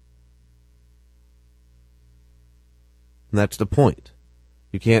 And that's the point.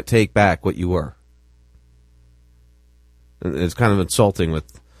 You can't take back what you were. It's kind of insulting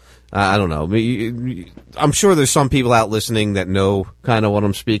with, I don't know. I'm sure there's some people out listening that know kind of what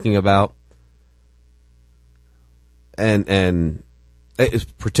I'm speaking about. And it's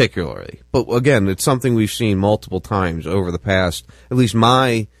particularly. But again, it's something we've seen multiple times over the past, at least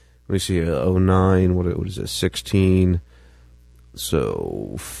let me see, 09, what is it, 16.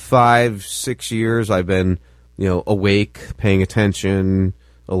 So 5-6 years I've been, awake, paying attention,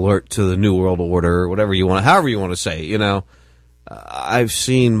 alert to the New World Order, however you want to say, I've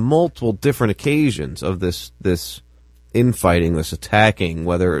seen multiple different occasions of this infighting, this attacking,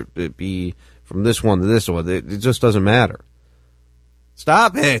 whether it be from this one to this one. It just doesn't matter.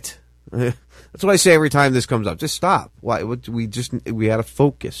 Stop it. That's what I say every time this comes up. Just stop. Why? We had to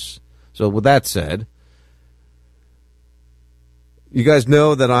focus. So with that said, you guys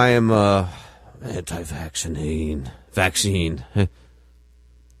know that I am vaccine.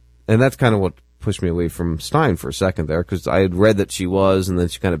 And that's kind of what pushed me away from Stein for a second there, because I had read that she was, and then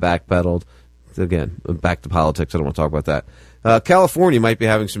she kind of backpedaled. Again, back to politics. I don't want to talk about that. California might be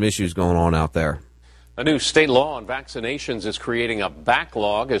having some issues going on out there. A new state law on vaccinations is creating a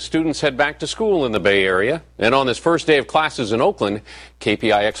backlog as students head back to school in the Bay Area. And on this first day of classes in Oakland,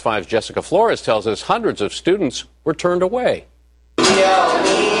 KPIX5's Jessica Flores tells us hundreds of students were turned away.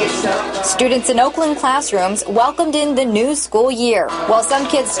 Students in Oakland classrooms welcomed in the new school year, while some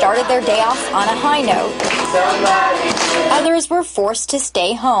kids started their day off on a high note. Others were forced to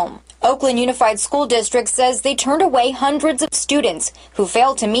stay home. Oakland Unified School District says they turned away hundreds of students who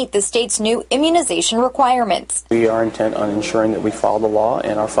failed to meet the state's new immunization requirements. We are intent on ensuring that we follow the law,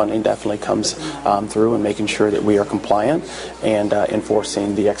 and our funding definitely comes through and making sure that we are compliant and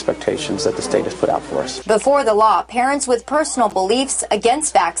enforcing the expectations that the state has put out for us. Before the law, parents with personal beliefs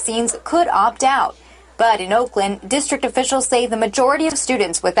against vaccines could opt out. But in Oakland, district officials say the majority of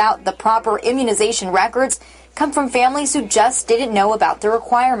students without the proper immunization records come from families who just didn't know about the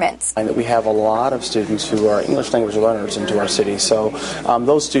requirements. And that we have a lot of students who are English language learners into our city, so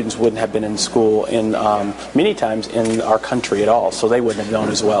those students wouldn't have been in school in many times in our country at all, so they wouldn't have known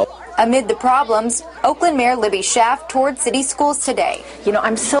as well. Amid the problems, Oakland Mayor Libby Schaaf toured city schools today. You know,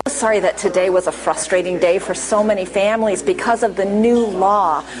 I'm so sorry that today was a frustrating day for so many families because of the new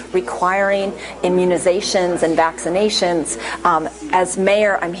law requiring immunizations and vaccinations. As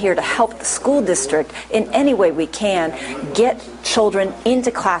mayor, I'm here to help the school district in any way we can get children into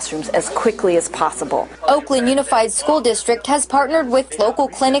classrooms as quickly as possible. Oakland Unified School District has partnered with local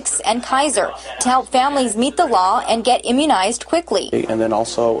clinics and Kaiser to help families meet the law and get immunized quickly. And then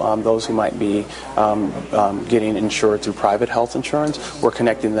also those who might be getting insured through private health insurance, we're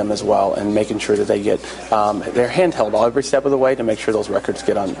connecting them as well and making sure that they get their handheld every step of the way to make sure those records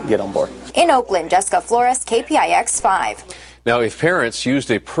get on board. In Oakland, Jessica Flores, KPIX 5. Now, if parents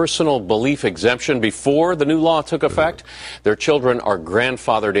used a personal belief exemption before the new law took effect, their children are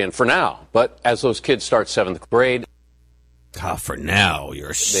grandfathered in for now. But as those kids start 7th grade, for now,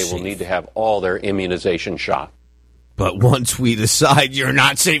 you're they will need to have all their immunization shot. But once we decide you're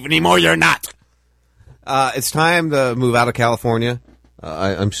not safe anymore, you're not. It's time to move out of California.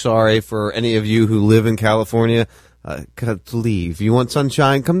 I'm sorry for any of you who live in California. To leave. You want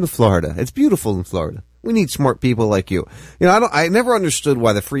sunshine? Come to Florida. It's beautiful in Florida. We need smart people like you. You know, I never understood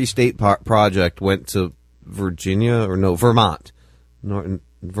why the Free State Project went to Vermont.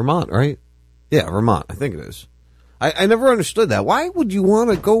 Vermont, right? Yeah, Vermont. I think it is. I never understood that. Why would you want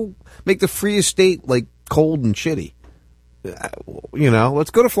to go make the Free State like cold and shitty? You know,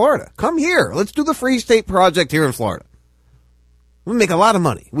 let's go to Florida. Come here. Let's do the Free State Project here in Florida. We make a lot of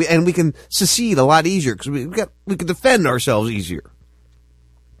money, and we can secede a lot easier because we can defend ourselves easier.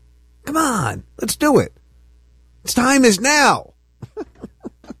 Come on, let's do it. Its time is now.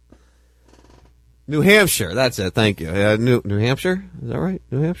 New Hampshire, that's it. Thank you. New Hampshire, is that right?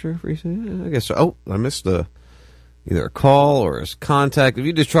 New Hampshire, Free State? I guess so. Oh, I missed either a call or a contact. If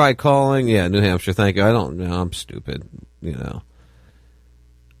you just try calling, New Hampshire. Thank you. I'm stupid. You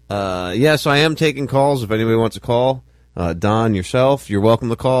know. Yes, I am taking calls. If anybody wants to call. Don, yourself, you're welcome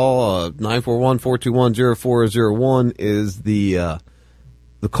to call. 941-421-0401 is the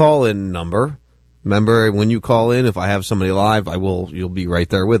call-in number. Remember, when you call in, if I have somebody live, you'll be right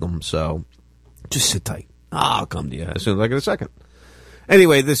there with them. So just sit tight. I'll come to you as soon as I get a second.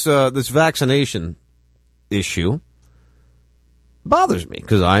 Anyway, this vaccination issue bothers me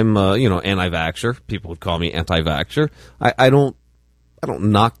because I'm, anti-vaxxer. People would call me anti-vaxxer. I don't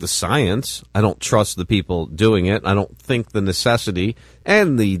knock the science. I don't trust the people doing it. I don't think the necessity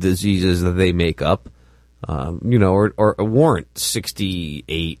and the diseases that they make up, or warrant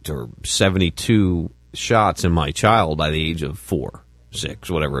 68 or 72 shots in my child by the age of 4, 6,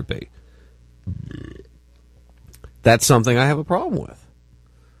 whatever it be. That's something I have a problem with.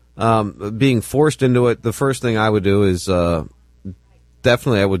 Being forced into it, the first thing I would do is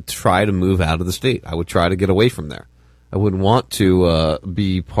definitely I would try to move out of the state. I would try to get away from there. I wouldn't want to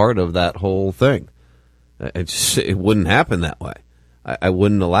be part of that whole thing. It wouldn't happen that way. I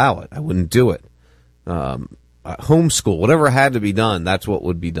wouldn't allow it. I wouldn't do it. Homeschool, whatever had to be done, that's what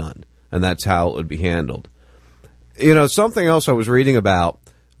would be done, and that's how it would be handled. You know, something else I was reading about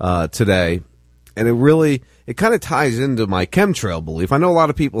today, and it kind of ties into my chemtrail belief. I know a lot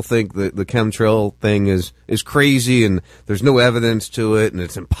of people think that the chemtrail thing is crazy, and there's no evidence to it, and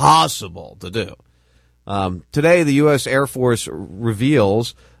it's impossible to do. Today, the U.S. Air Force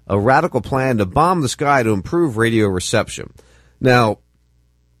reveals a radical plan to bomb the sky to improve radio reception. Now,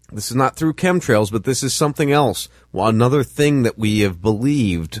 this is not through chemtrails, but this is something else. Well, another thing that we have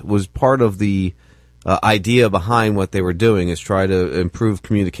believed was part of the idea behind what they were doing is try to improve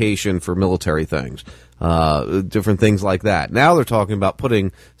communication for military things, different things like that. Now they're talking about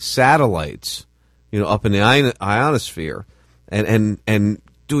putting satellites, up in the ionosphere and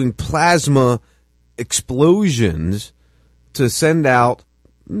doing plasma explosions to send out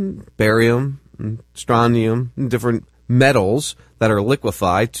barium, and strontium, and different metals that are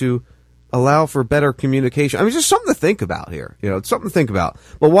liquefied to allow for better communication. I mean, just something to think about here. It's something to think about.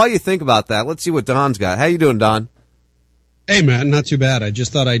 But while you think about that, let's see what Don's got. How you doing, Don? Hey, man, not too bad. I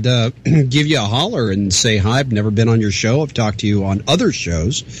just thought I'd give you a holler and say hi. I've never been on your show. I've talked to you on other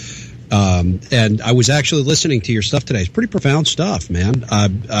shows. And I was actually listening to your stuff today. It's pretty profound stuff, man.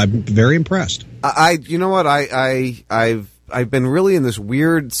 I'm very impressed. You know what? I've been really in this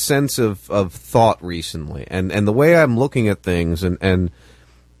weird sense of thought recently, and the way I'm looking at things, and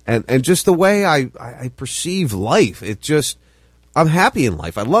just the way I perceive life. I'm happy in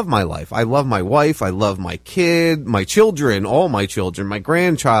life. I love my life. I love my wife. I love my kid, my children, all my children, my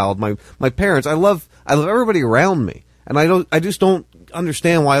grandchild, my parents. I love everybody around me, and I just don't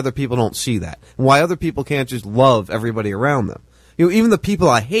understand why other people don't see that, and why other people can't just love everybody around them. Even the people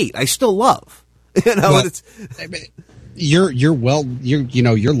I hate, I still love. Well,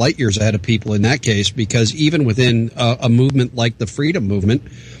 you're light years ahead of people in that case, because even within a movement like the freedom movement,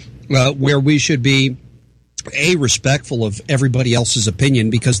 where we should be respectful of everybody else's opinion,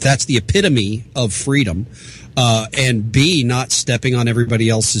 because that's the epitome of freedom, and B, not stepping on everybody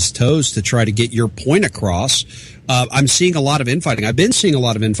else's toes to try to get your point across. I'm seeing a lot of infighting. I've been seeing a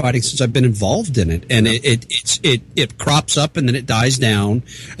lot of infighting since I've been involved in it, and it crops up and then it dies down,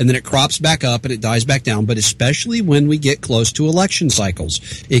 and then it crops back up and it dies back down. But especially when we get close to election cycles,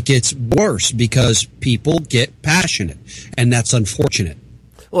 it gets worse because people get passionate, and that's unfortunate.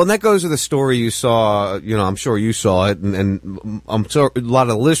 Well, and that goes to the story you saw, I'm sure you saw it, and I'm sure a lot of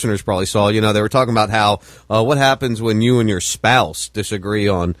the listeners probably saw, they were talking about how, what happens when you and your spouse disagree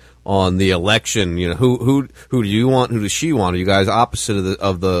on the election, who do you want, who does she want? Are you guys opposite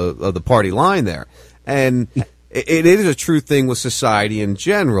of the party line there? And it is a true thing with society in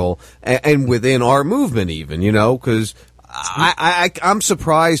general, and within our movement even, because I'm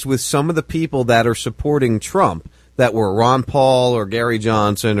surprised with some of the people that are supporting Trump, that were Ron Paul or Gary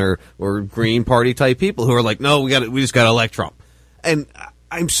Johnson or Green Party type people who are like, no, we just got to elect Trump. And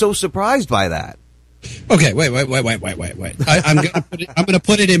I'm so surprised by that. Okay, wait. I'm going to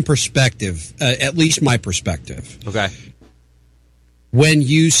put it in perspective, at least my perspective. Okay. When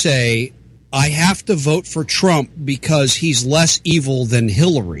you say, I have to vote for Trump because he's less evil than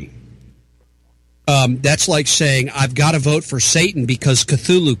Hillary, that's like saying, I've got to vote for Satan because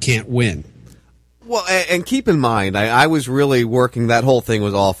Cthulhu can't win. Well, and keep in mind, I was really working, that whole thing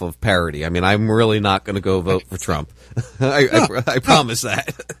was off of parody. I mean, I'm really not going to go vote for Trump. I promise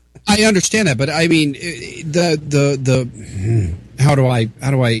that. I understand that, but I mean, how do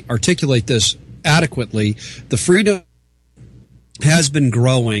I articulate this adequately? The freedom has been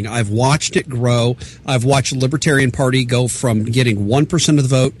growing. I've watched it grow. I've watched the Libertarian Party go from getting 1% of the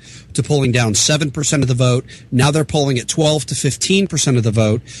vote to pulling down 7% of the vote. Now they're polling at 12 to 15% of the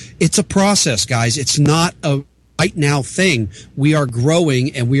vote. It's a process, guys. It's not a right now thing. We are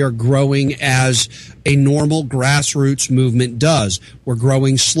growing, and we are growing as a normal grassroots movement does. We're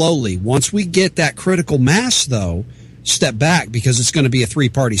growing slowly. Once we get that critical mass, though, step back, because it's going to be a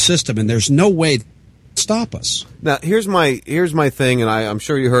three-party system, and there's no way stop us. Now, here's my thing, and I'm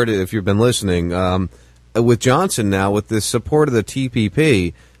sure you heard it if you've been listening. With Johnson now, with this support of the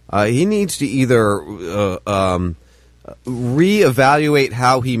TPP, he needs to either reevaluate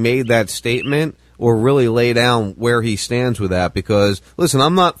how he made that statement, or really lay down where he stands with that. Because listen,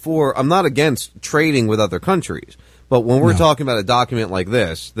 I'm not against trading with other countries, but when we're talking about a document like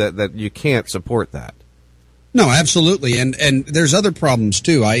this, that you can't support that. No, absolutely, and there's other problems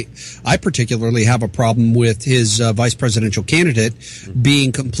too. I particularly have a problem with his vice presidential candidate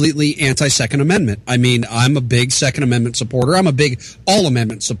being completely anti-Second Amendment. I mean, I'm a big Second Amendment supporter. I'm a big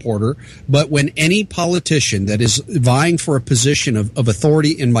all-amendment supporter. But when any politician that is vying for a position of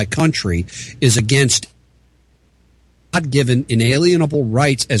authority in my country is against God-given inalienable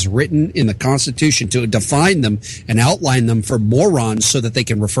rights as written in the Constitution to define them and outline them for morons so that they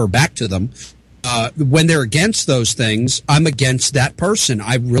can refer back to them, when they're against those things, I'm against that person.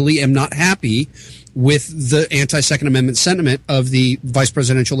 I really am not happy with the anti-Second Amendment sentiment of the vice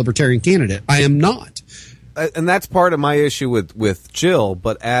presidential Libertarian candidate. I am not. And that's part of my issue with Jill.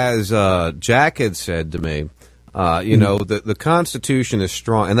 But as Jack had said to me, the Constitution is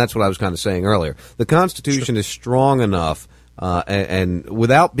strong, and that's what I was kind of saying earlier. The Constitution is strong enough, and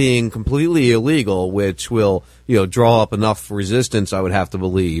without being completely illegal, which will draw up enough resistance, I would have to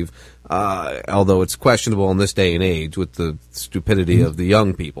believe, although it's questionable in this day and age with the stupidity of the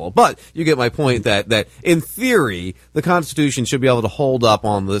young people. But you get my point that in theory, the Constitution should be able to hold up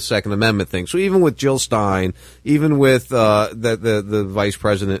on the Second Amendment thing. So even with Jill Stein, even with the vice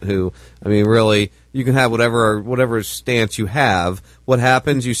president who, I mean, really, you can have whatever stance you have. What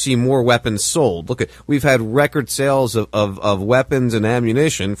happens? You see more weapons sold. Look, we've had record sales of weapons and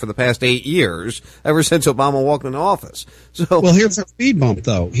ammunition for the past 8 years, ever since Obama walked into office. So, well, here's our speed bump,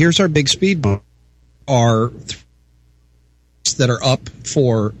 though. Here's our big speed bump. Are that are up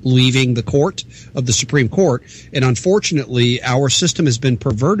for leaving the court of the Supreme Court. And unfortunately, our system has been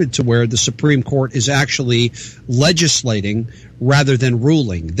perverted to where the Supreme Court is actually legislating rather than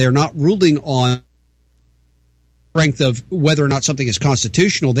ruling. They're not ruling on strength of whether or not something is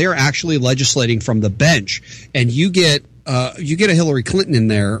constitutional. They're actually legislating from the bench. And you get a Hillary Clinton in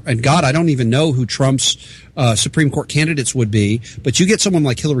there, and God, I don't even know who Trump's Supreme Court candidates would be, but you get someone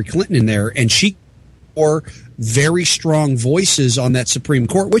like Hillary Clinton in there, and she or very strong voices on that Supreme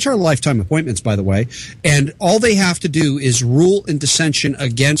Court, which are lifetime appointments, by the way, and all they have to do is rule in dissension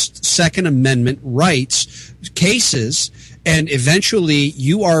against Second Amendment rights cases, and eventually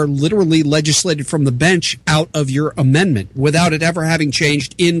you are literally legislated from the bench out of your amendment without it ever having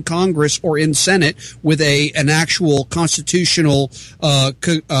changed in Congress or in Senate with an actual constitutional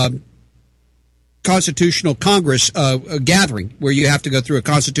Congress gathering, where you have to go through a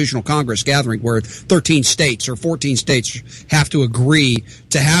constitutional Congress gathering where 13 states or 14 states have to agree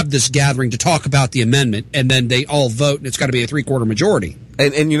to have this gathering to talk about the amendment, and then they all vote, and it's got to be a 3/4 majority.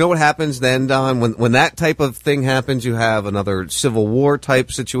 And you know what happens then, Don? When that type of thing happens, you have another Civil War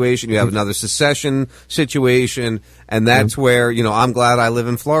type situation, you have another secession situation, and that's where, I'm glad I live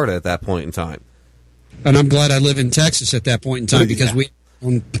in Florida at that point in time. And I'm glad I live in Texas at that point in time, because we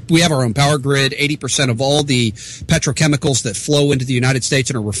have our own power grid. 80% of all the petrochemicals that flow into the United States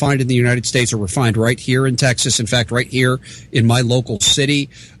and are refined in the United States are refined right here in Texas. In fact, right here in my local city.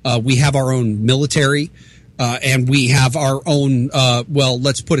 We have our own military. And we have our own,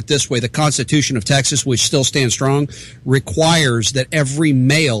 let's put it this way, the Constitution of Texas, which still stands strong, requires that every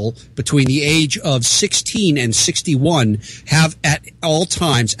male between the age of 16 and 61 have at all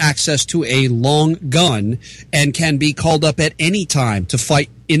times access to a long gun and can be called up at any time to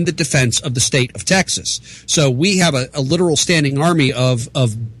fight in the defense of the state of Texas. So we have a literal standing army of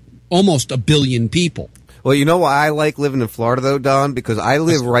almost 1 billion people. Well, you know why I like living in Florida, though, Don? Because I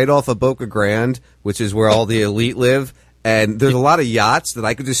live right off of Boca Grande, which is where all the elite live, and there's a lot of yachts that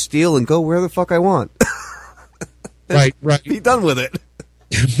I could just steal and go where the fuck I want. Right. Be done with it.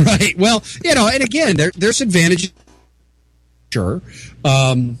 Right. Well, and again, there's advantages, sure.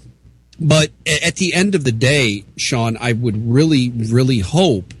 But at the end of the day, Sean, I would really, really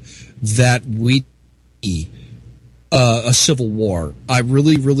hope that we a civil war. I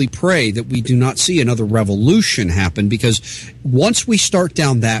really, really pray that we do not see another revolution happen, because once we start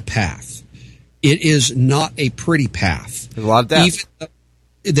down that path, it is not a pretty path. There's a lot of death.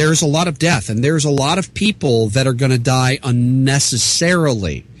 There's a lot of death, and there's a lot of people that are going to die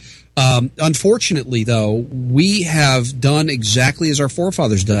unnecessarily. Unfortunately, though, we have done exactly as our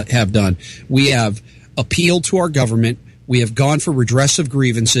forefathers have done. We have appealed to our government. We have gone for redress of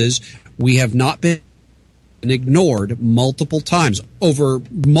grievances. We have not been ignored multiple times over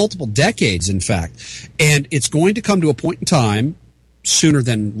multiple decades, in fact. And it's going to come to a point in time, sooner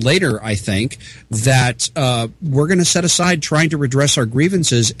than later, I think, that we're going to set aside trying to redress our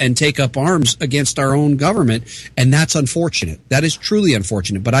grievances and take up arms against our own government. And that's unfortunate. That is truly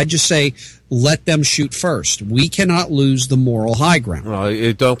unfortunate. But I just say, let them shoot first. We cannot lose the moral high ground.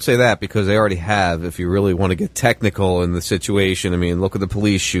 Well, don't say that, because they already have. If you really want to get technical in the situation, I mean, look at the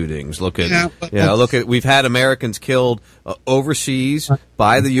police shootings. Look at we've had Americans killed overseas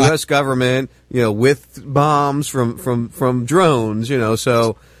by the U.S. government, with bombs from drones,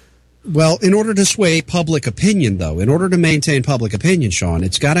 so. Well, in order to sway public opinion, though, in order to maintain public opinion, Sean,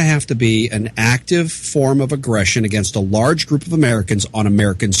 it's got to have to be an active form of aggression against a large group of Americans on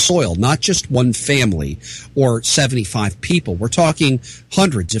American soil, not just one family or 75 people. We're talking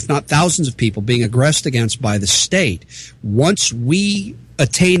hundreds, if not thousands of people being aggressed against by the state. Once we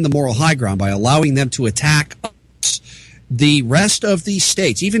attain the moral high ground by allowing them to attack us, the rest of these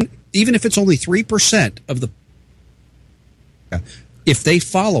states, even if it's only 3% of the if they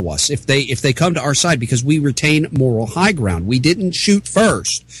follow us, if they come to our side, because we retain moral high ground. We didn't shoot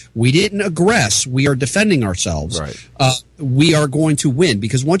first. We didn't aggress. We are defending ourselves. Right. We are going to win,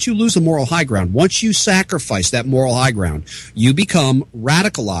 because once you lose the moral high ground, once you sacrifice that moral high ground, you become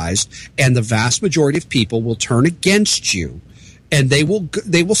radicalized, and the vast majority of people will turn against you. and they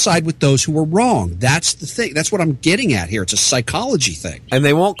will side with those who are wrong. That's the thing. That's what I'm getting at here. It's a psychology thing. And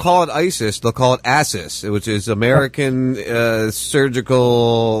they won't call it ISIS. They'll call it ASIS, which is American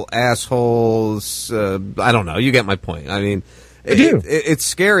Surgical Assholes. I don't know. You get my point. I mean, it's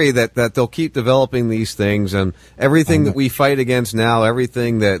scary that they'll keep developing these things, and everything that we fight against now,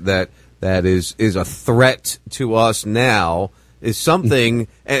 everything that is a threat to us now is something,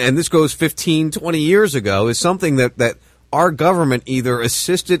 and this goes 15, 20 years ago, is something that our government either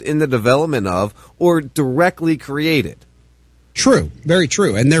assisted in the development of or directly created. True, very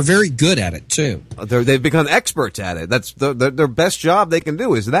true, and they're very good at it too. They've become experts at it. That's their best job they can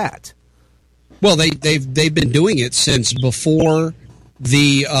do is that. Well, they've been doing it since before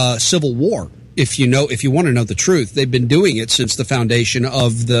the Civil War. If you want to know the truth, they've been doing it since the foundation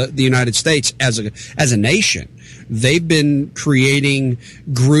of the United States as a nation. They've been creating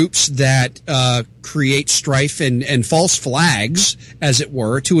groups that create strife and false flags, as it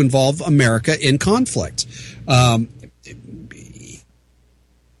were, to involve America in conflict. And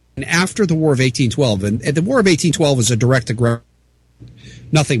after the War of 1812, and the War of 1812 is a direct aggression,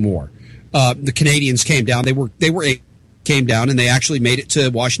 nothing more. The Canadians came down. They came down and they actually made it to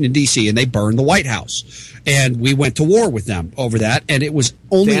Washington, D.C., and they burned the White House. And we went to war with them over that. And it was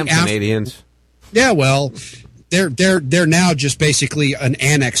only after Canadians. Yeah, well, they're now just basically an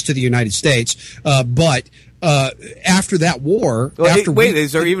annex to the United States. But after that war,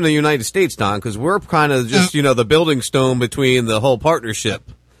 is there even a United States, Don? Because we're kind of just the building stone between the whole partnership.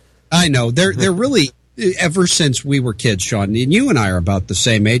 I know they're really. Ever since we were kids, Sean, and you and I are about the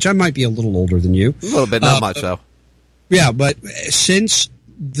same age. I might be a little older than you. A little bit, not much, though. Yeah, but since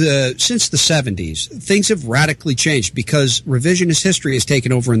the 70s, things have radically changed because revisionist history has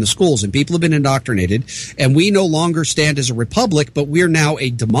taken over in the schools and people have been indoctrinated, and we no longer stand as a republic, but we're now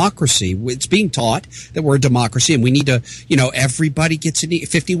a democracy. It's being taught that we're a democracy and we need to, everybody gets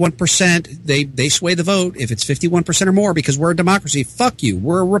 51%. They sway the vote if it's 51% or more because we're a democracy. Fuck you.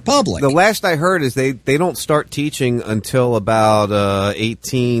 We're a republic. The last I heard is they don't start teaching until about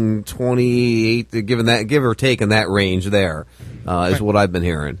 18, 28, give or take in that range there. Is what I've been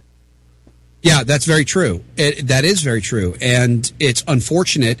hearing. Yeah, that's very true. That is very true. And it's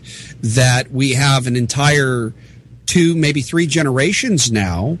unfortunate that we have an entire 2, maybe 3 generations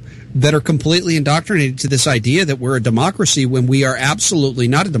now that are completely indoctrinated to this idea that we're a democracy when we are absolutely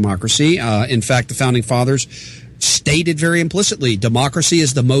not a democracy. In fact, the Founding Fathers stated very implicitly, democracy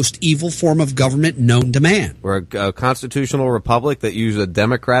is the most evil form of government known to man. We're a constitutional republic that uses a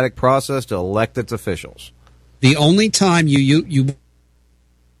democratic process to elect its officials. The only time you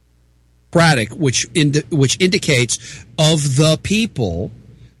which indicates of the people.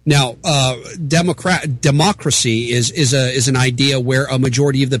 Now, democracy is an idea where a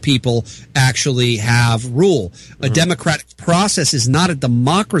majority of the people actually have rule. A democratic process is not a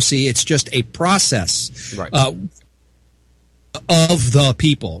democracy; it's just a process of the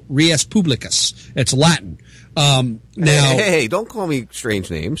people. Res publicus. It's Latin. Now, hey, don't call me strange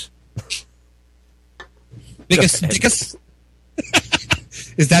names. Biggest.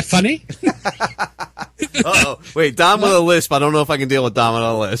 Is that funny? Uh-oh. Wait, Dom with a lisp. I don't know if I can deal with Dom with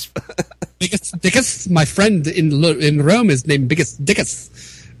a lisp. Biggest, my friend in Rome is named Biggest Dickus.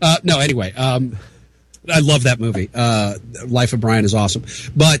 No, anyway, I love that movie. Life of Brian is awesome.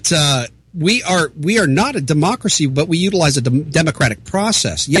 But we are not a democracy, but we utilize a democratic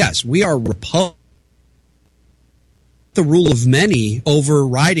process. Yes, we are republic. The rule of many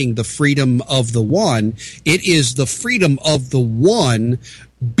overriding the freedom of the one. It is the freedom of the one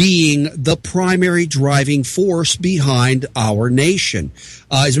being the primary driving force behind our nation.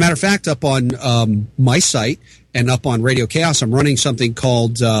 As a matter of fact, up on my site and up on Radio Chaos, I'm running something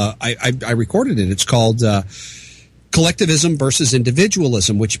called, I recorded it. It's called Collectivism versus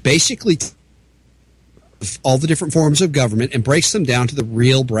Individualism, which basically all the different forms of government and breaks them down to the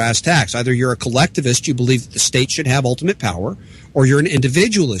real brass tacks. Either you're a collectivist, you believe that the state should have ultimate power, or you're an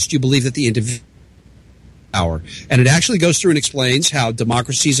individualist, you believe that the individual power. And it actually goes through and explains how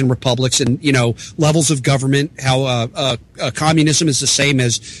democracies and republics and, levels of government, how communism is the same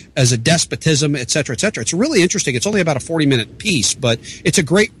as a despotism, et cetera, et cetera. It's really interesting. It's only about a 40-minute piece, but it's a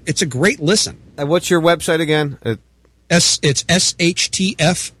great listen. And what's your website again? It's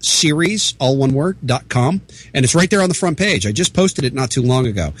SHTF series, all one word, .com, and it's right there on the front page. I just posted it not too long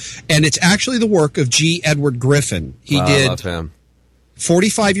ago. And it's actually the work of G. Edward Griffin. He did. I love him.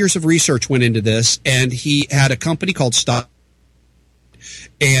 45 years of research went into this, and he had a company called Stock.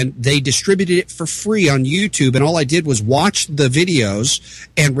 and they distributed it for free on YouTube. And all I did was watch the videos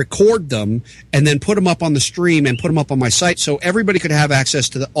and record them and then put them up on the stream and put them up on my site so everybody could have access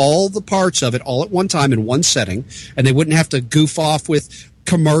to all the parts of it all at one time in one setting, and they wouldn't have to goof off with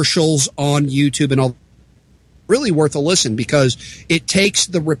commercials on YouTube and all. Really worth a listen because it takes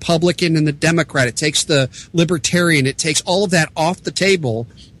the Republican and the Democrat, it takes the Libertarian, it takes all of that off the table,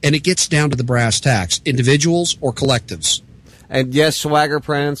 and it gets down to the brass tacks, individuals or collectives. And yes, Swagger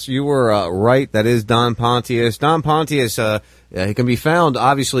Prince, you were right. That is Don Pontius. Don Pontius, he can be found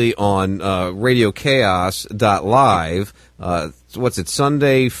obviously on RadioChaos.live. What's it,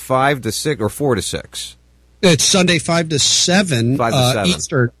 Sunday 5 to 6 or 4 to 6? It's Sunday 5 to 7, 5 to 7.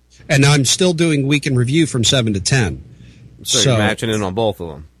 Eastern. And I'm still doing Week in Review from 7 to 10. So you're matching in on both of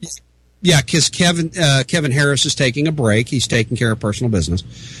them. Yeah, because Kevin Harris is taking a break. He's taking care of personal business.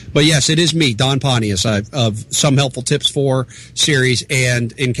 But yes, it is me, Don Pontius, of Some Helpful Tips for series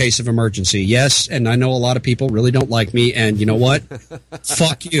and In Case of Emergency. Yes, and I know a lot of people really don't like me, and you know what?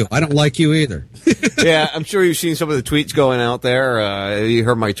 Fuck you. I don't like you either. Yeah, I'm sure you've seen some of the tweets going out there. You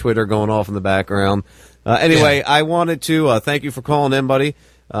heard my Twitter going off in the background. Anyway, I wanted to thank you for calling in, buddy.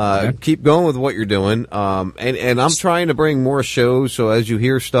 Keep going with what you're doing. And I'm trying to bring more shows. So as you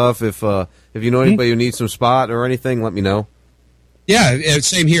hear stuff, if you know anybody who needs some spot or anything, let me know. Yeah,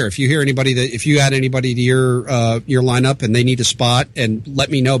 same here. If you hear anybody if you add anybody to your lineup and they need a spot, and let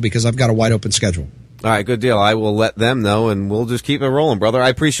me know because I've got a wide open schedule. All right, good deal. I will let them know, and we'll just keep it rolling, brother. I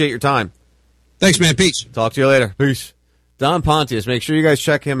appreciate your time. Thanks, man. Peace. Talk to you later. Peace. Don Pontius, make sure you guys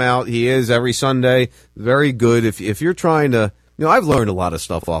check him out. He is every Sunday. Very good. If you're trying to, I've learned a lot of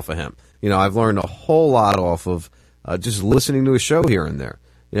stuff off of him. I've learned a whole lot off of just listening to a show here and there.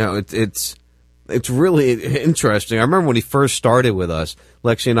 It's really interesting. I remember when he first started with us,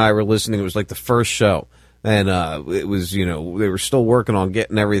 Lexi and I were listening. It was like the first show, and it was they were still working on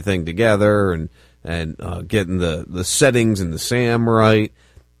getting everything together and getting the settings and the SAM right.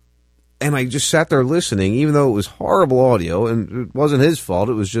 And I just sat there listening, even though it was horrible audio, and it wasn't his fault.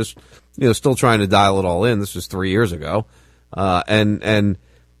 It was just still trying to dial it all in. This was 3 years ago. And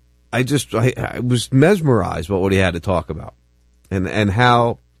I was mesmerized by what he had to talk about and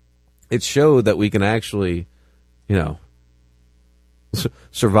how it showed that we can actually,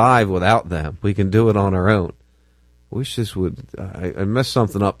 survive without them. We can do it on our own. I wish this would, I messed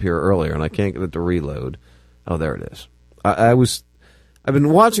something up here earlier and I can't get it to reload. Oh, there it is. I've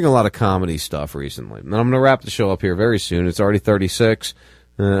been watching a lot of comedy stuff recently, and I'm going to wrap the show up here very soon. It's already 36.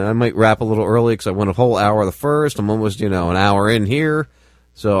 I might wrap a little early because I went a whole hour of the first. I'm almost, an hour in here.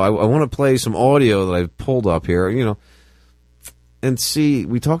 So I want to play some audio that I've pulled up here, and see.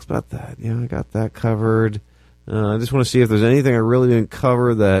 We talked about that. I got that covered. I just want to see if there's anything I really didn't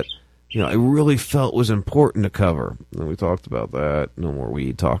cover that, I really felt was important to cover. And we talked about that. No more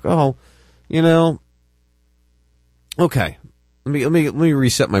weed talk. Oh, okay. Let me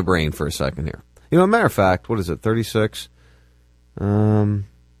reset my brain for a second here. As a matter of fact, what is it, 36? Damn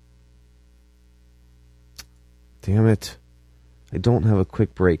it. I don't have a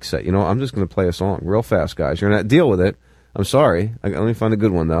quick break set. I'm just going to play a song real fast, guys. You're going to have to deal with it. I'm sorry. Let me find a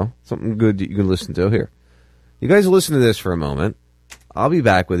good one, though. Something good that you can listen to. Here. You guys listen to this for a moment. I'll be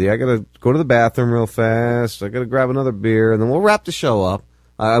back with you. I got to go to the bathroom real fast. I got to grab another beer, and then we'll wrap the show up.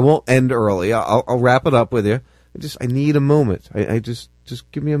 I won't end early. I'll wrap it up with you. I need a moment. I just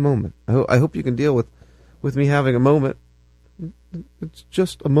give me a moment. I hope you can deal with me having a moment. It's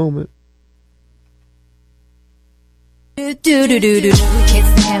just a moment. It's the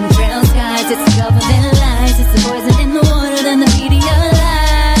chemtrails, guys. It's the government lies. It's the poison in the water, then the media lies.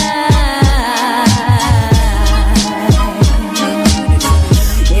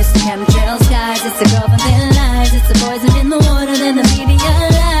 It's the chemtrails, guys. It's the government lies. It's the poison in the water, then the media lies.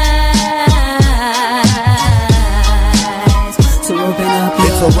 So open up.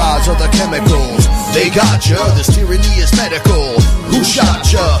 It's the rise of the chemicals. They got ya. This tyranny is medical. Who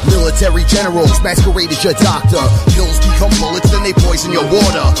shot ya? Military generals masquerade as your doctor. Pills become bullets, then they poison your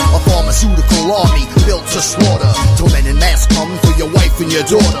water. A pharmaceutical army built to slaughter. Till men in mass come for your wife and your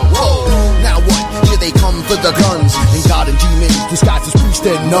daughter. Whoa, now what? Here they come for the guns. And God and demons disguised as priests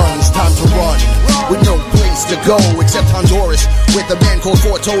and nuns. Time to run, with no place to go except Honduras, with a man called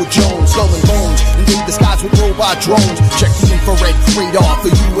Forto Jones. Skull and bones, invade the skies with robot drones. Check the infrared radar for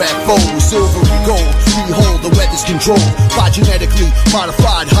UFOs. Silver and gold, behold, the weather's controlled by genetically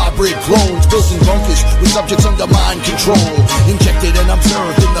modified hybrid clones. Built in bunkers with subjects under mind control. Injected and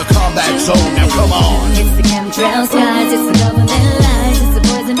observed in the combat zone. Now come on. It's the chemtrails, guys. It's the government lies. It's the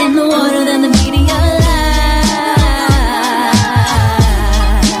poison in the water, then the media lies.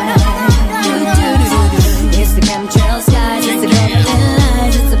 It's the chemtrails, guys. It's the government lies.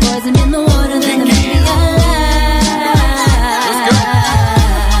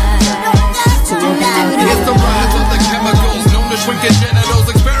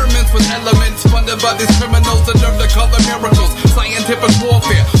 by these criminals that learn to call them miracles. Scientific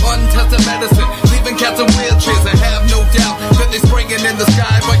warfare, untested medicine, leaving cats in wheelchairs. I have no doubt that they're spraying in the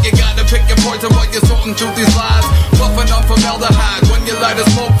sky, but you gotta pick your poison while you're sorting through these lies. Puffing on formaldehyde when you light a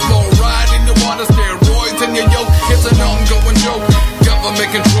smoke flow, riding your water steroids in your yoke. It's an ongoing joke.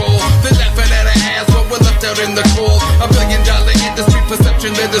 Government control, they're laughing at our ass, but we're left out in the cold. $1 billion industry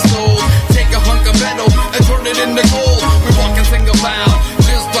perception that is sold. Take a hunk of metal and turn it into gold. We walk in single file,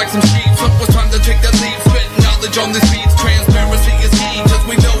 just like some sheep. So it was time to take that lead, spit knowledge on these beats. Transparency is key, cause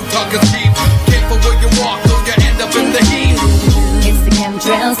we know talk is cheap. Careful where you walk, or you end up in the heat. It's the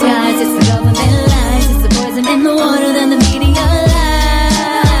chemtrail skies, it's the government lies, it's the poison in the water, then the media lies.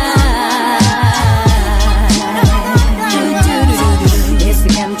 It's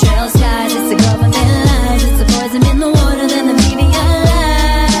the chemtrail skies, it's the government lies, it's the poison in the water, then the media lies.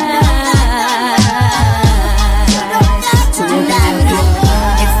 To open up your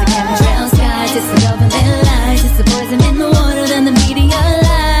eyes. It's the chemtrail skies, it's the government lies, it's the poison in the water, then the media lies.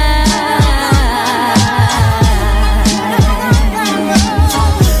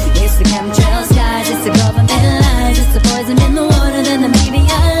 It's the chemtrail skies, it's the government lies, it's the poison in the water, then the media lies.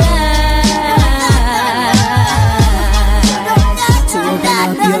 To open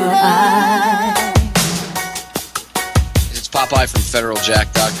up your eyes. It's Popeye from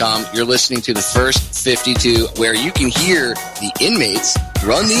FederalJack.com. You're listening to the First 52, where you can hear the inmates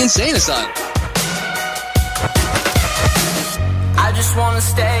run the insane asylum. I just wanna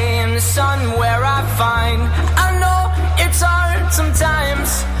stay in the sun where I find. I know it's hard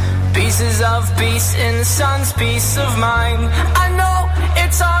sometimes. Pieces of peace in the sun's peace of mind. I know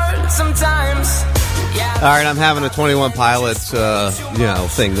it's hard sometimes. All right, I'm having a 21 Pilots,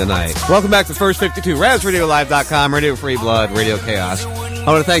 thing tonight. Welcome back to First 52, RazRadioLive.com, Radio Free Blood, Radio Chaos. I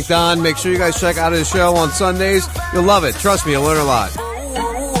want to thank Don. Make sure you guys check out his show on Sundays. You'll love it. Trust me, you'll learn a lot.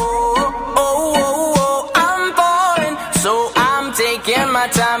 I'm falling, so I'm taking my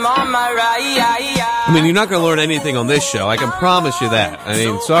time on my ride. I mean, you're not going to learn anything on this show. I can promise you that. I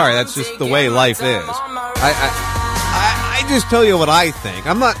mean, sorry, that's just the way life is. I just tell you what I think.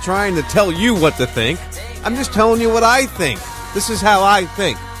 I'm not trying to tell you what to think. I'm just telling you what I think. This is how I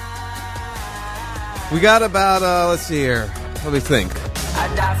think. We got about, let's see here. Let me think. We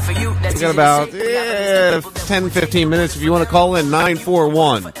got about 10, 15 minutes. If you want to call in,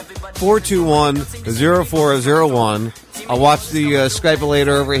 941-421-0401. I'll watch the Skype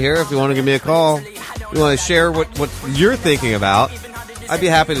later over here if you want to give me a call. If you want to share what you're thinking about, I'd be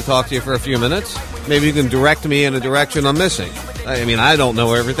happy to talk to you for a few minutes. Maybe you can direct me in a direction I'm missing. I mean, I don't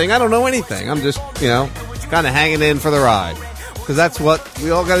know everything. I don't know anything. I'm just, kind of hanging in for the ride. Because that's what we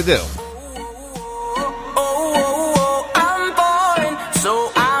all got to do.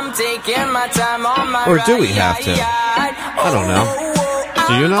 Or do we have to? I don't know.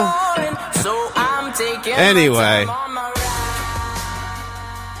 Do you know? Anyway.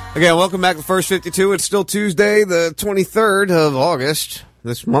 Again, welcome back to First 52. It's still Tuesday, the 23rd of August.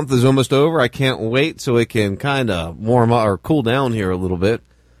 This month is almost over. I can't wait so it can kind of warm up or cool down here a little bit.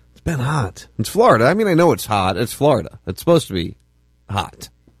 It's been hot. It's Florida. I mean, I know it's hot. It's Florida. It's supposed to be hot.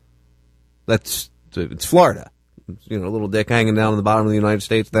 It's Florida. A little dick hanging down on the bottom of the United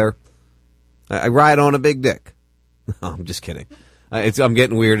States there. I ride on a big dick. No, I'm just kidding. I'm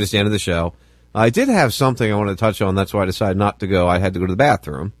getting weird. It's the end of the show. I did have something I wanted to touch on. That's why I decided not to go. I had to go to the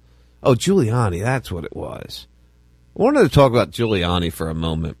bathroom. Oh, Giuliani. That's what it was. I wanted to talk about Giuliani for a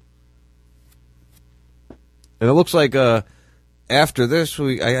moment. And it looks like after this,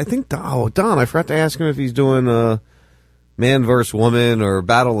 I think, Don, I forgot to ask him if he's doing Man vs. Woman or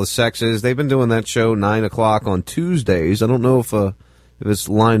Battle of the Sexes. They've been doing that show 9 o'clock on Tuesdays. I don't know if it's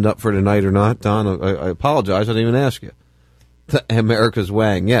lined up for tonight or not. Don, I apologize. I didn't even ask you. America's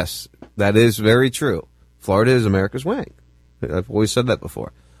Wang. Yes, that is very true. Florida is America's Wang. I've always said that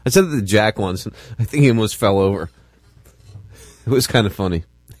before. I said that to Jack once, and I think he almost fell over. It was kind of funny.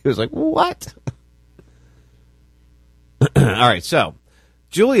 He was like, what? All right, so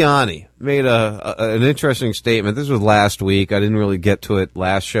Giuliani made an interesting statement. This was last week. I didn't really get to it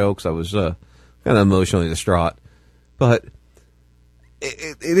last show because I was kind of emotionally distraught. But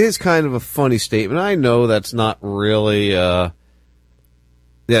it is kind of a funny statement. I know that's not really...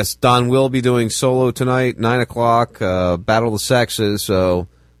 yes, Don will be doing solo tonight, 9 o'clock, Battle of the Sexes. So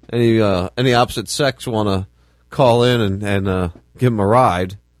any opposite sex want to call in and give him a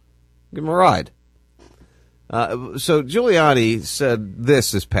ride, give him a ride. So Giuliani said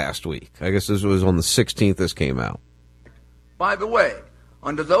this past week. I guess this was on the 16th this came out. By the way,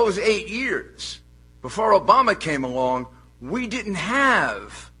 under those 8 years, before Obama came along, we didn't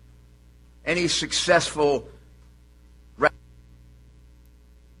have any successful...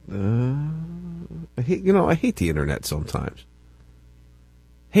 I hate the internet sometimes.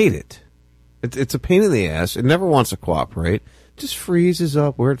 Hate it. It's a pain in the ass. It never wants to cooperate. It just freezes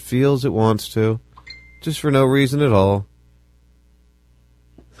up where it feels it wants to. Just for no reason at all.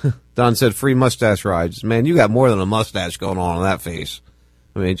 Don said free mustache rides. Man, you got more than a mustache going on that face.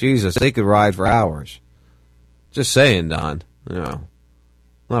 I mean, Jesus, they could ride for hours. Just saying, Don.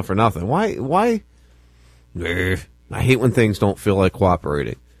 Not for nothing. Why? I hate when things don't feel like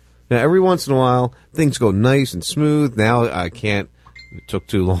cooperating. Now, every once in a while, things go nice and smooth. Now I can't. It took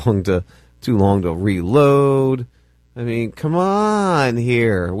too long to reload. I mean, come on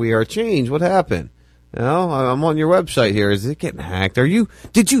here. We are changed. What happened? I'm on your website here. Is it getting hacked?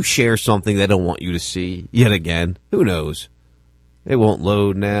 Did you share something they don't want you to see yet again? Who knows? It won't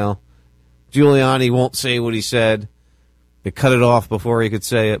load now. Giuliani won't say what he said. They cut it off before he could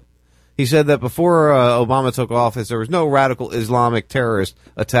say it. He said that before Obama took office, there was no radical Islamic terrorist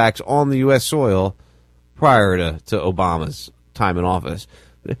attacks on the U.S. soil prior to Obama's time in office.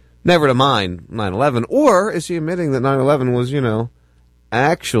 Never to mind 9/11. Or is he admitting that 9/11 was,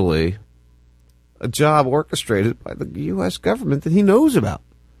 actually a job orchestrated by the U.S. government that he knows about?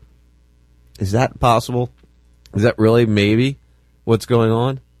 Is that possible? Is that really maybe what's going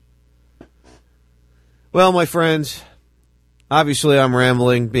on? Well, my friends, obviously I'm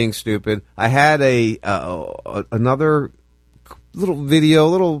rambling, being stupid. I had another little video,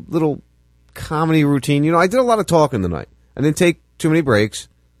 little comedy routine. I did a lot of talking tonight. I didn't take too many breaks.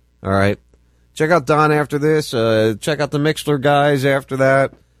 All right. Check out Don after this. Check out the Mixler guys after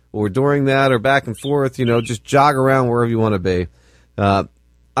that, or during that, or back and forth. Just jog around wherever you want to be. I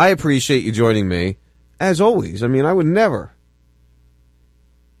appreciate you joining me, as always. I mean, I would never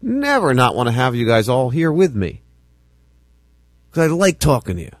not want to have you guys all here with me, because I like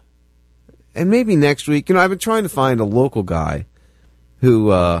talking to you. And maybe next week, I've been trying to find a local guy who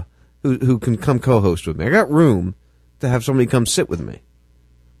can come co-host with me. I got room to have somebody come sit with me.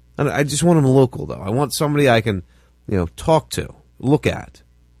 And I just want him local, though. I want somebody I can, talk to, look at.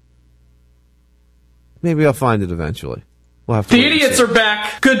 Maybe I'll find it eventually. We'll have to The idiots are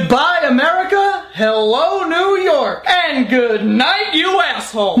back. Goodbye, America. Hello, New York. And good night, you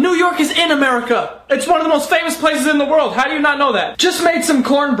asshole. New York is in America. It's one of the most famous places in the world. How do you not know that? Just made some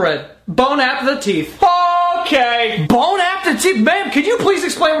cornbread. Bon appetit. Okay. Bon appetit? Ma'am, could you please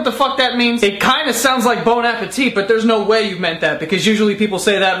explain what the fuck that means? It kind of sounds like bon appetit, but there's no way you meant that, because usually people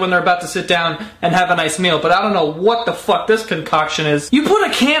say that when they're about to sit down and have a nice meal, but I don't know what the fuck this concoction is. You put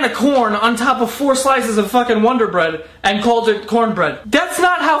a can of corn on top of 4 slices of fucking Wonder Bread and called it cornbread. That's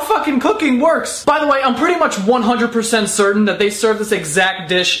not how fucking cooking works. By the way, I'm pretty much 100% certain that they serve this exact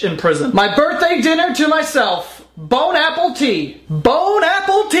dish in prison. My birthday dinner to myself. Bon apple tea. Bon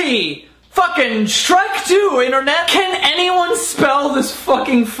apple tea. Fucking strike 2, internet. Can anyone spell this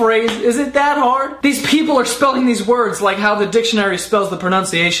fucking phrase? Is it that hard? These people are spelling these words like how the dictionary spells the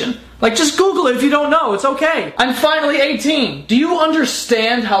pronunciation. Like, just Google it if you don't know. It's okay. I'm finally 18. Do you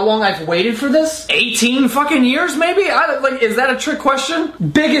understand how long I've waited for this? 18 fucking years, maybe? Is that a trick question?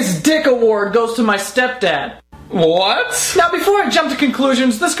 Biggest dick award goes to my stepdad. What? Now, before I jump to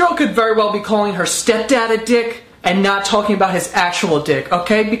conclusions, this girl could very well be calling her stepdad a dick and not talking about his actual dick,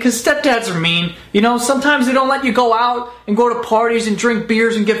 okay? Because stepdads are mean. Sometimes they don't let you go out and go to parties and drink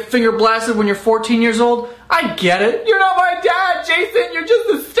beers and get finger blasted when you're 14 years old. I get it. You're not my dad, Jason. You're just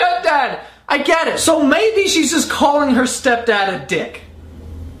a stepdad. I get it. So maybe she's just calling her stepdad a dick.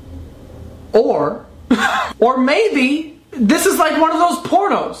 Or maybe this is like one of those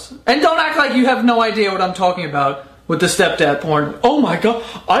pornos. And don't act like you have no idea what I'm talking about with the stepdad porn. Oh my god,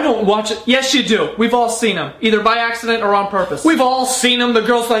 I don't watch it. Yes, you do. We've all seen them, either by accident or on purpose. We've all seen them. The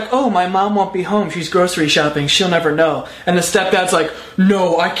girl's like, oh, my mom won't be home. She's grocery shopping. She'll never know. And the stepdad's like,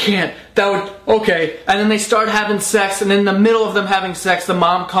 no, I can't. Okay. And then they start having sex, and in the middle of them having sex, the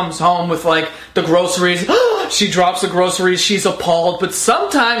mom comes home with, the groceries. She drops the groceries. She's appalled, but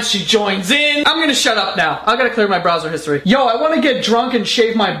sometimes she joins in. I'm gonna shut up now. I gotta clear my browser history. Yo, I wanna get drunk and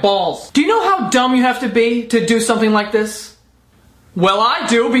shave my balls. Do you know how dumb you have to be to do something like this? Well, I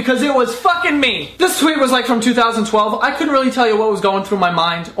do, because it was fucking me. This tweet was from 2012. I couldn't really tell you what was going through my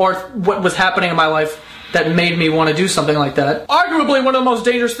mind or what was happening in my life that made me want to do something like that. Arguably one of the most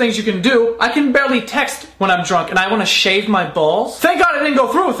dangerous things you can do. I can barely text when I'm drunk, and I want to shave my balls. Thank God I didn't go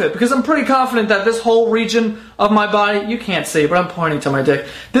through with it, because I'm pretty confident that this whole region of my body, you can't see, but I'm pointing to my dick.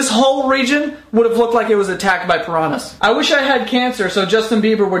 This whole region would have looked like it was attacked by piranhas. I wish I had cancer so Justin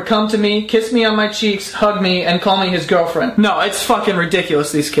Bieber would come to me, kiss me on my cheeks, hug me, and call me his girlfriend. No, it's fucking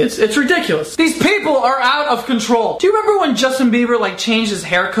ridiculous, these kids. It's ridiculous. These people are out of control. Do you remember when Justin Bieber, changed his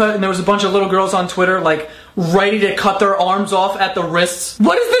haircut and there was a bunch of little girls on Twitter, ready to cut their arms off at the wrists.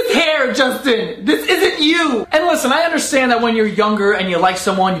 What is this hair, Justin? This isn't you. And listen, I understand that when you're younger and you like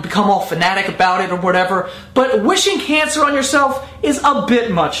someone, you become all fanatic about it or whatever, but wishing cancer on yourself is a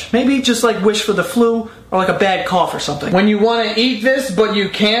bit much. Maybe just like wish for the flu or like a bad cough or something. When you want to eat this, but you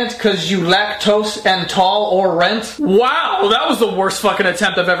can't because you lactose and tall or rent. Wow, that was the worst fucking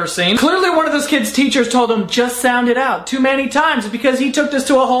attempt I've ever seen. Clearly one of this kid's teachers told him, just sound it out too many times because he took this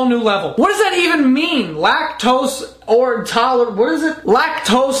to a whole new level. What does that even mean? Lactose or tolerant, what is it?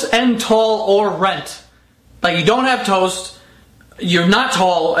 Lactose and tall or rent. Like you don't have toast, you're not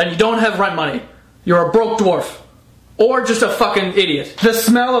tall, and you don't have rent money. You're a broke dwarf. Or just a fucking idiot. The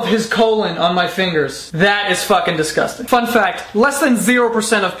smell of his colon on my fingers. That is fucking disgusting. Fun fact, less than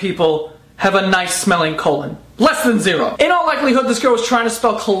 0% of people have a nice smelling colon. Less than 0. In all likelihood, this girl was trying to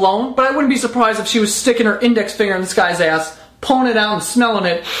spell cologne, but I wouldn't be surprised if she was sticking her index finger in this guy's ass, pulling it out and smelling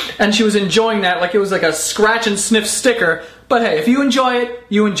it, and she was enjoying that like it was like a scratch and sniff sticker. But hey, if you enjoy it,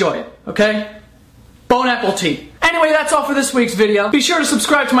 you enjoy it, okay? Bone apple tea. Anyway, that's all for this week's video. Be sure to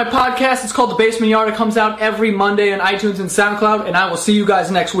subscribe to my podcast. It's called The Basement Yard. It comes out every Monday on iTunes and SoundCloud, and I will see you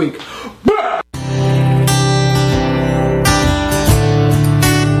guys next week. Bye!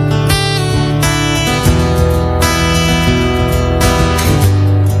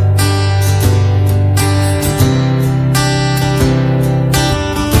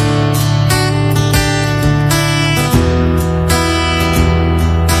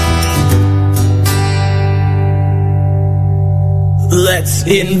 Let's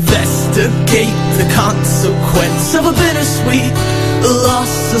investigate the consequence of a bittersweet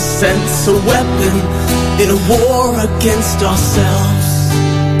loss of sense, a weapon in a war against ourselves.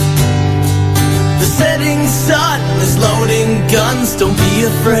 The setting sun is loading guns, don't be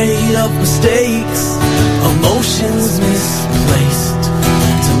afraid of mistakes, emotions misplaced,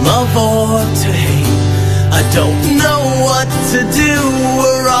 to love or to hate. I don't know what to do,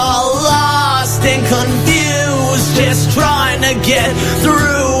 we're all lost and confused, just trying to get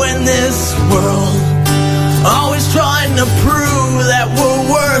through in this world. Always trying to prove that we're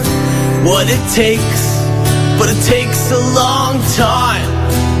worth what it takes, but it takes a long time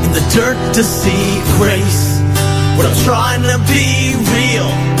in the dirt to see grace. When I'm trying to be real,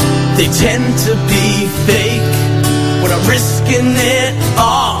 they tend to be fake. When I'm risking it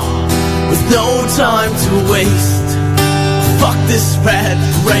all with no time to waste. Fuck this rat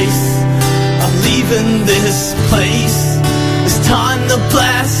race, I'm leaving this place. It's time to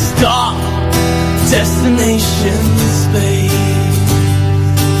blast off, destination space.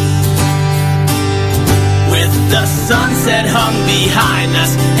 With the sunset hung behind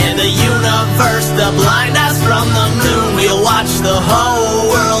us and the universe to blind us from the moon, we'll watch the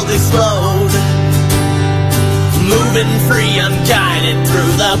whole world explode. Moving free, unguided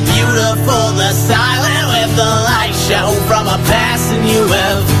through the beautiful, the silent, with the light show from a passing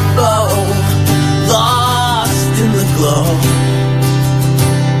UFO. Lost in the glow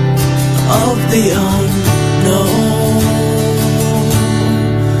of the unknown.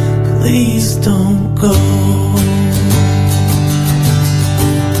 Please don't go.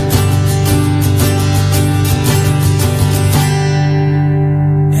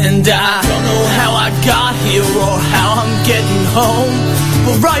 And I don't know how I got here or how I'm getting home,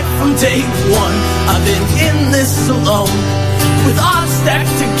 but right from day one I've been in this alone, with odds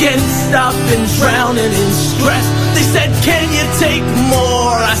stacked against. I've been drowning in stress. They said, can you take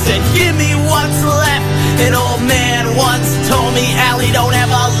more? I said, give me what's left. An old man once told me, Allie, don't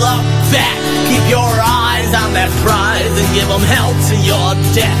ever look back. Keep your eyes on that prize and give them hell to your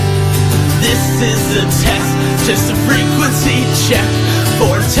death. This is a test, just a frequency check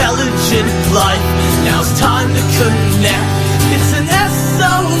for intelligent life. Now it's time to connect. It's an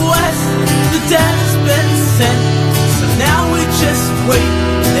SOS, the data's been sent. So now we just wait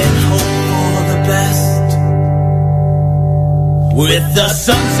and hope for the best. With the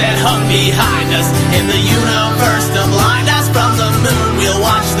sunset hung behind us and the universe to blind us from the moon, we'll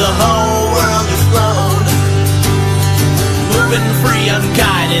watch the whole world explode. Moving free,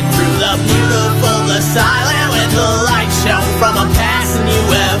 unguided through the beautiful, the silent, with the light show from a passing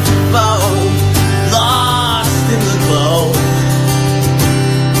UFO. Lost in the glow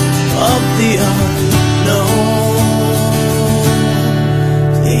of the unknown.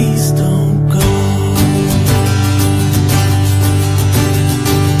 Please don't go.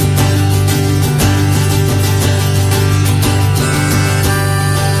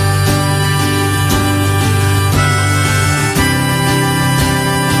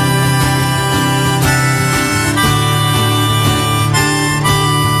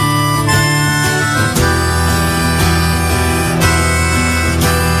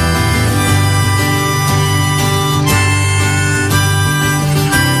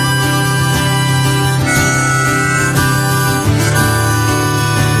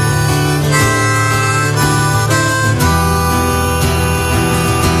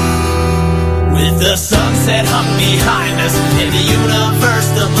 The sunset hung behind us. In the universe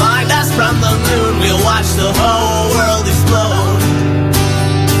to blind us from the moon, we'll watch the whole world explode.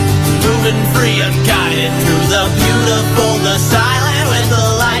 Moving free, unguided through the beautiful, the silent, with the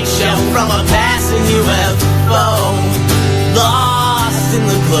light show from a passing UFO. Lost in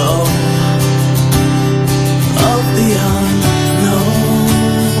the glow of the unknown.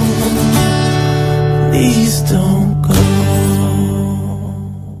 Please don't go.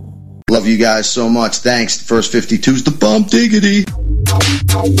 Love you guys so much. Thanks. The First 52's the Bump Diggity.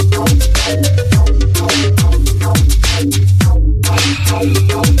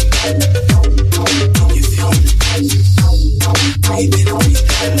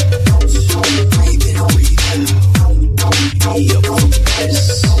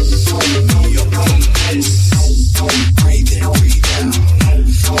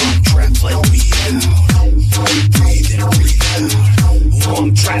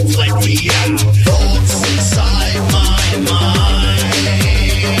 I'm trapped, let me out. Thoughts inside my mind,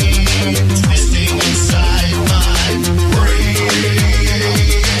 twisting inside my brain.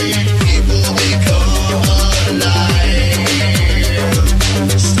 People, they come alive,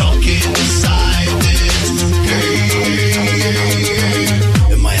 stuck inside this game.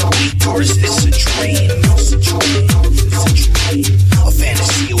 Am I awake or is this a dream? It's a dream, it's a dream. A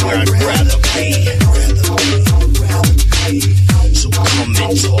fantasy where I'd rather be. So come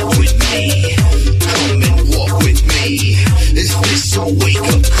and talk with me, come and walk with me. Is this a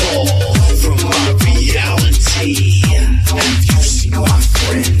wake-up call from my reality? Have you seen my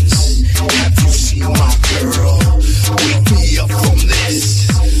friends? Have you seen my girl? Wake me up from this,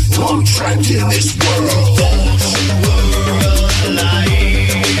 I'm trapped in this world. Thought you were alive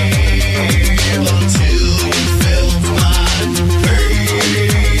until you felt my pain.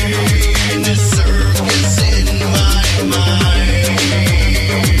 The circus in my mind,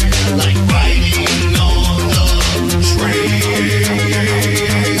 like riding on the train.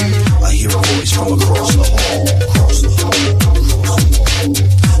 I hear a voice from across the hall, across the hall, across the wall.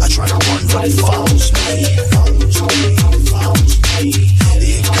 I try to run, but it follows me, follows me, follows me.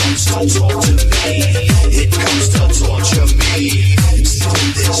 It comes to talk to me, it comes to torture me. Still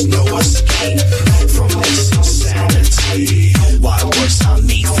there's no escape from this insanity. Why was I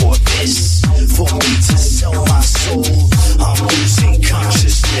made for this? For me to sell my soul? I'm losing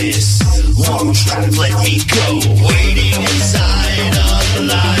consciousness. Long trapped, let me go. Waiting inside a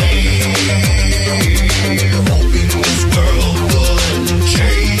light, hoping this world would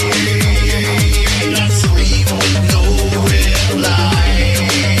change. I scream with no reply.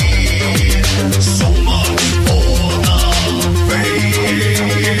 So much for the pain.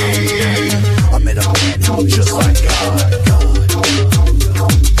 I met a man who was just like God.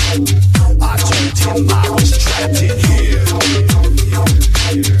 I told him I was trapped in here.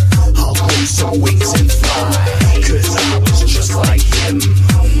 I'll lose some wings and fly, 'cause I was just like him.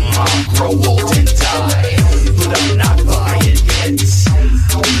 I'll grow old and die, but I'm not buying it.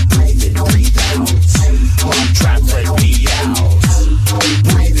 Breathe in, breathe out. I'm trapped, let me out.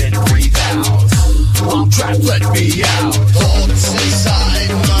 Breathe in, breathe out. I'm trapped, let me out.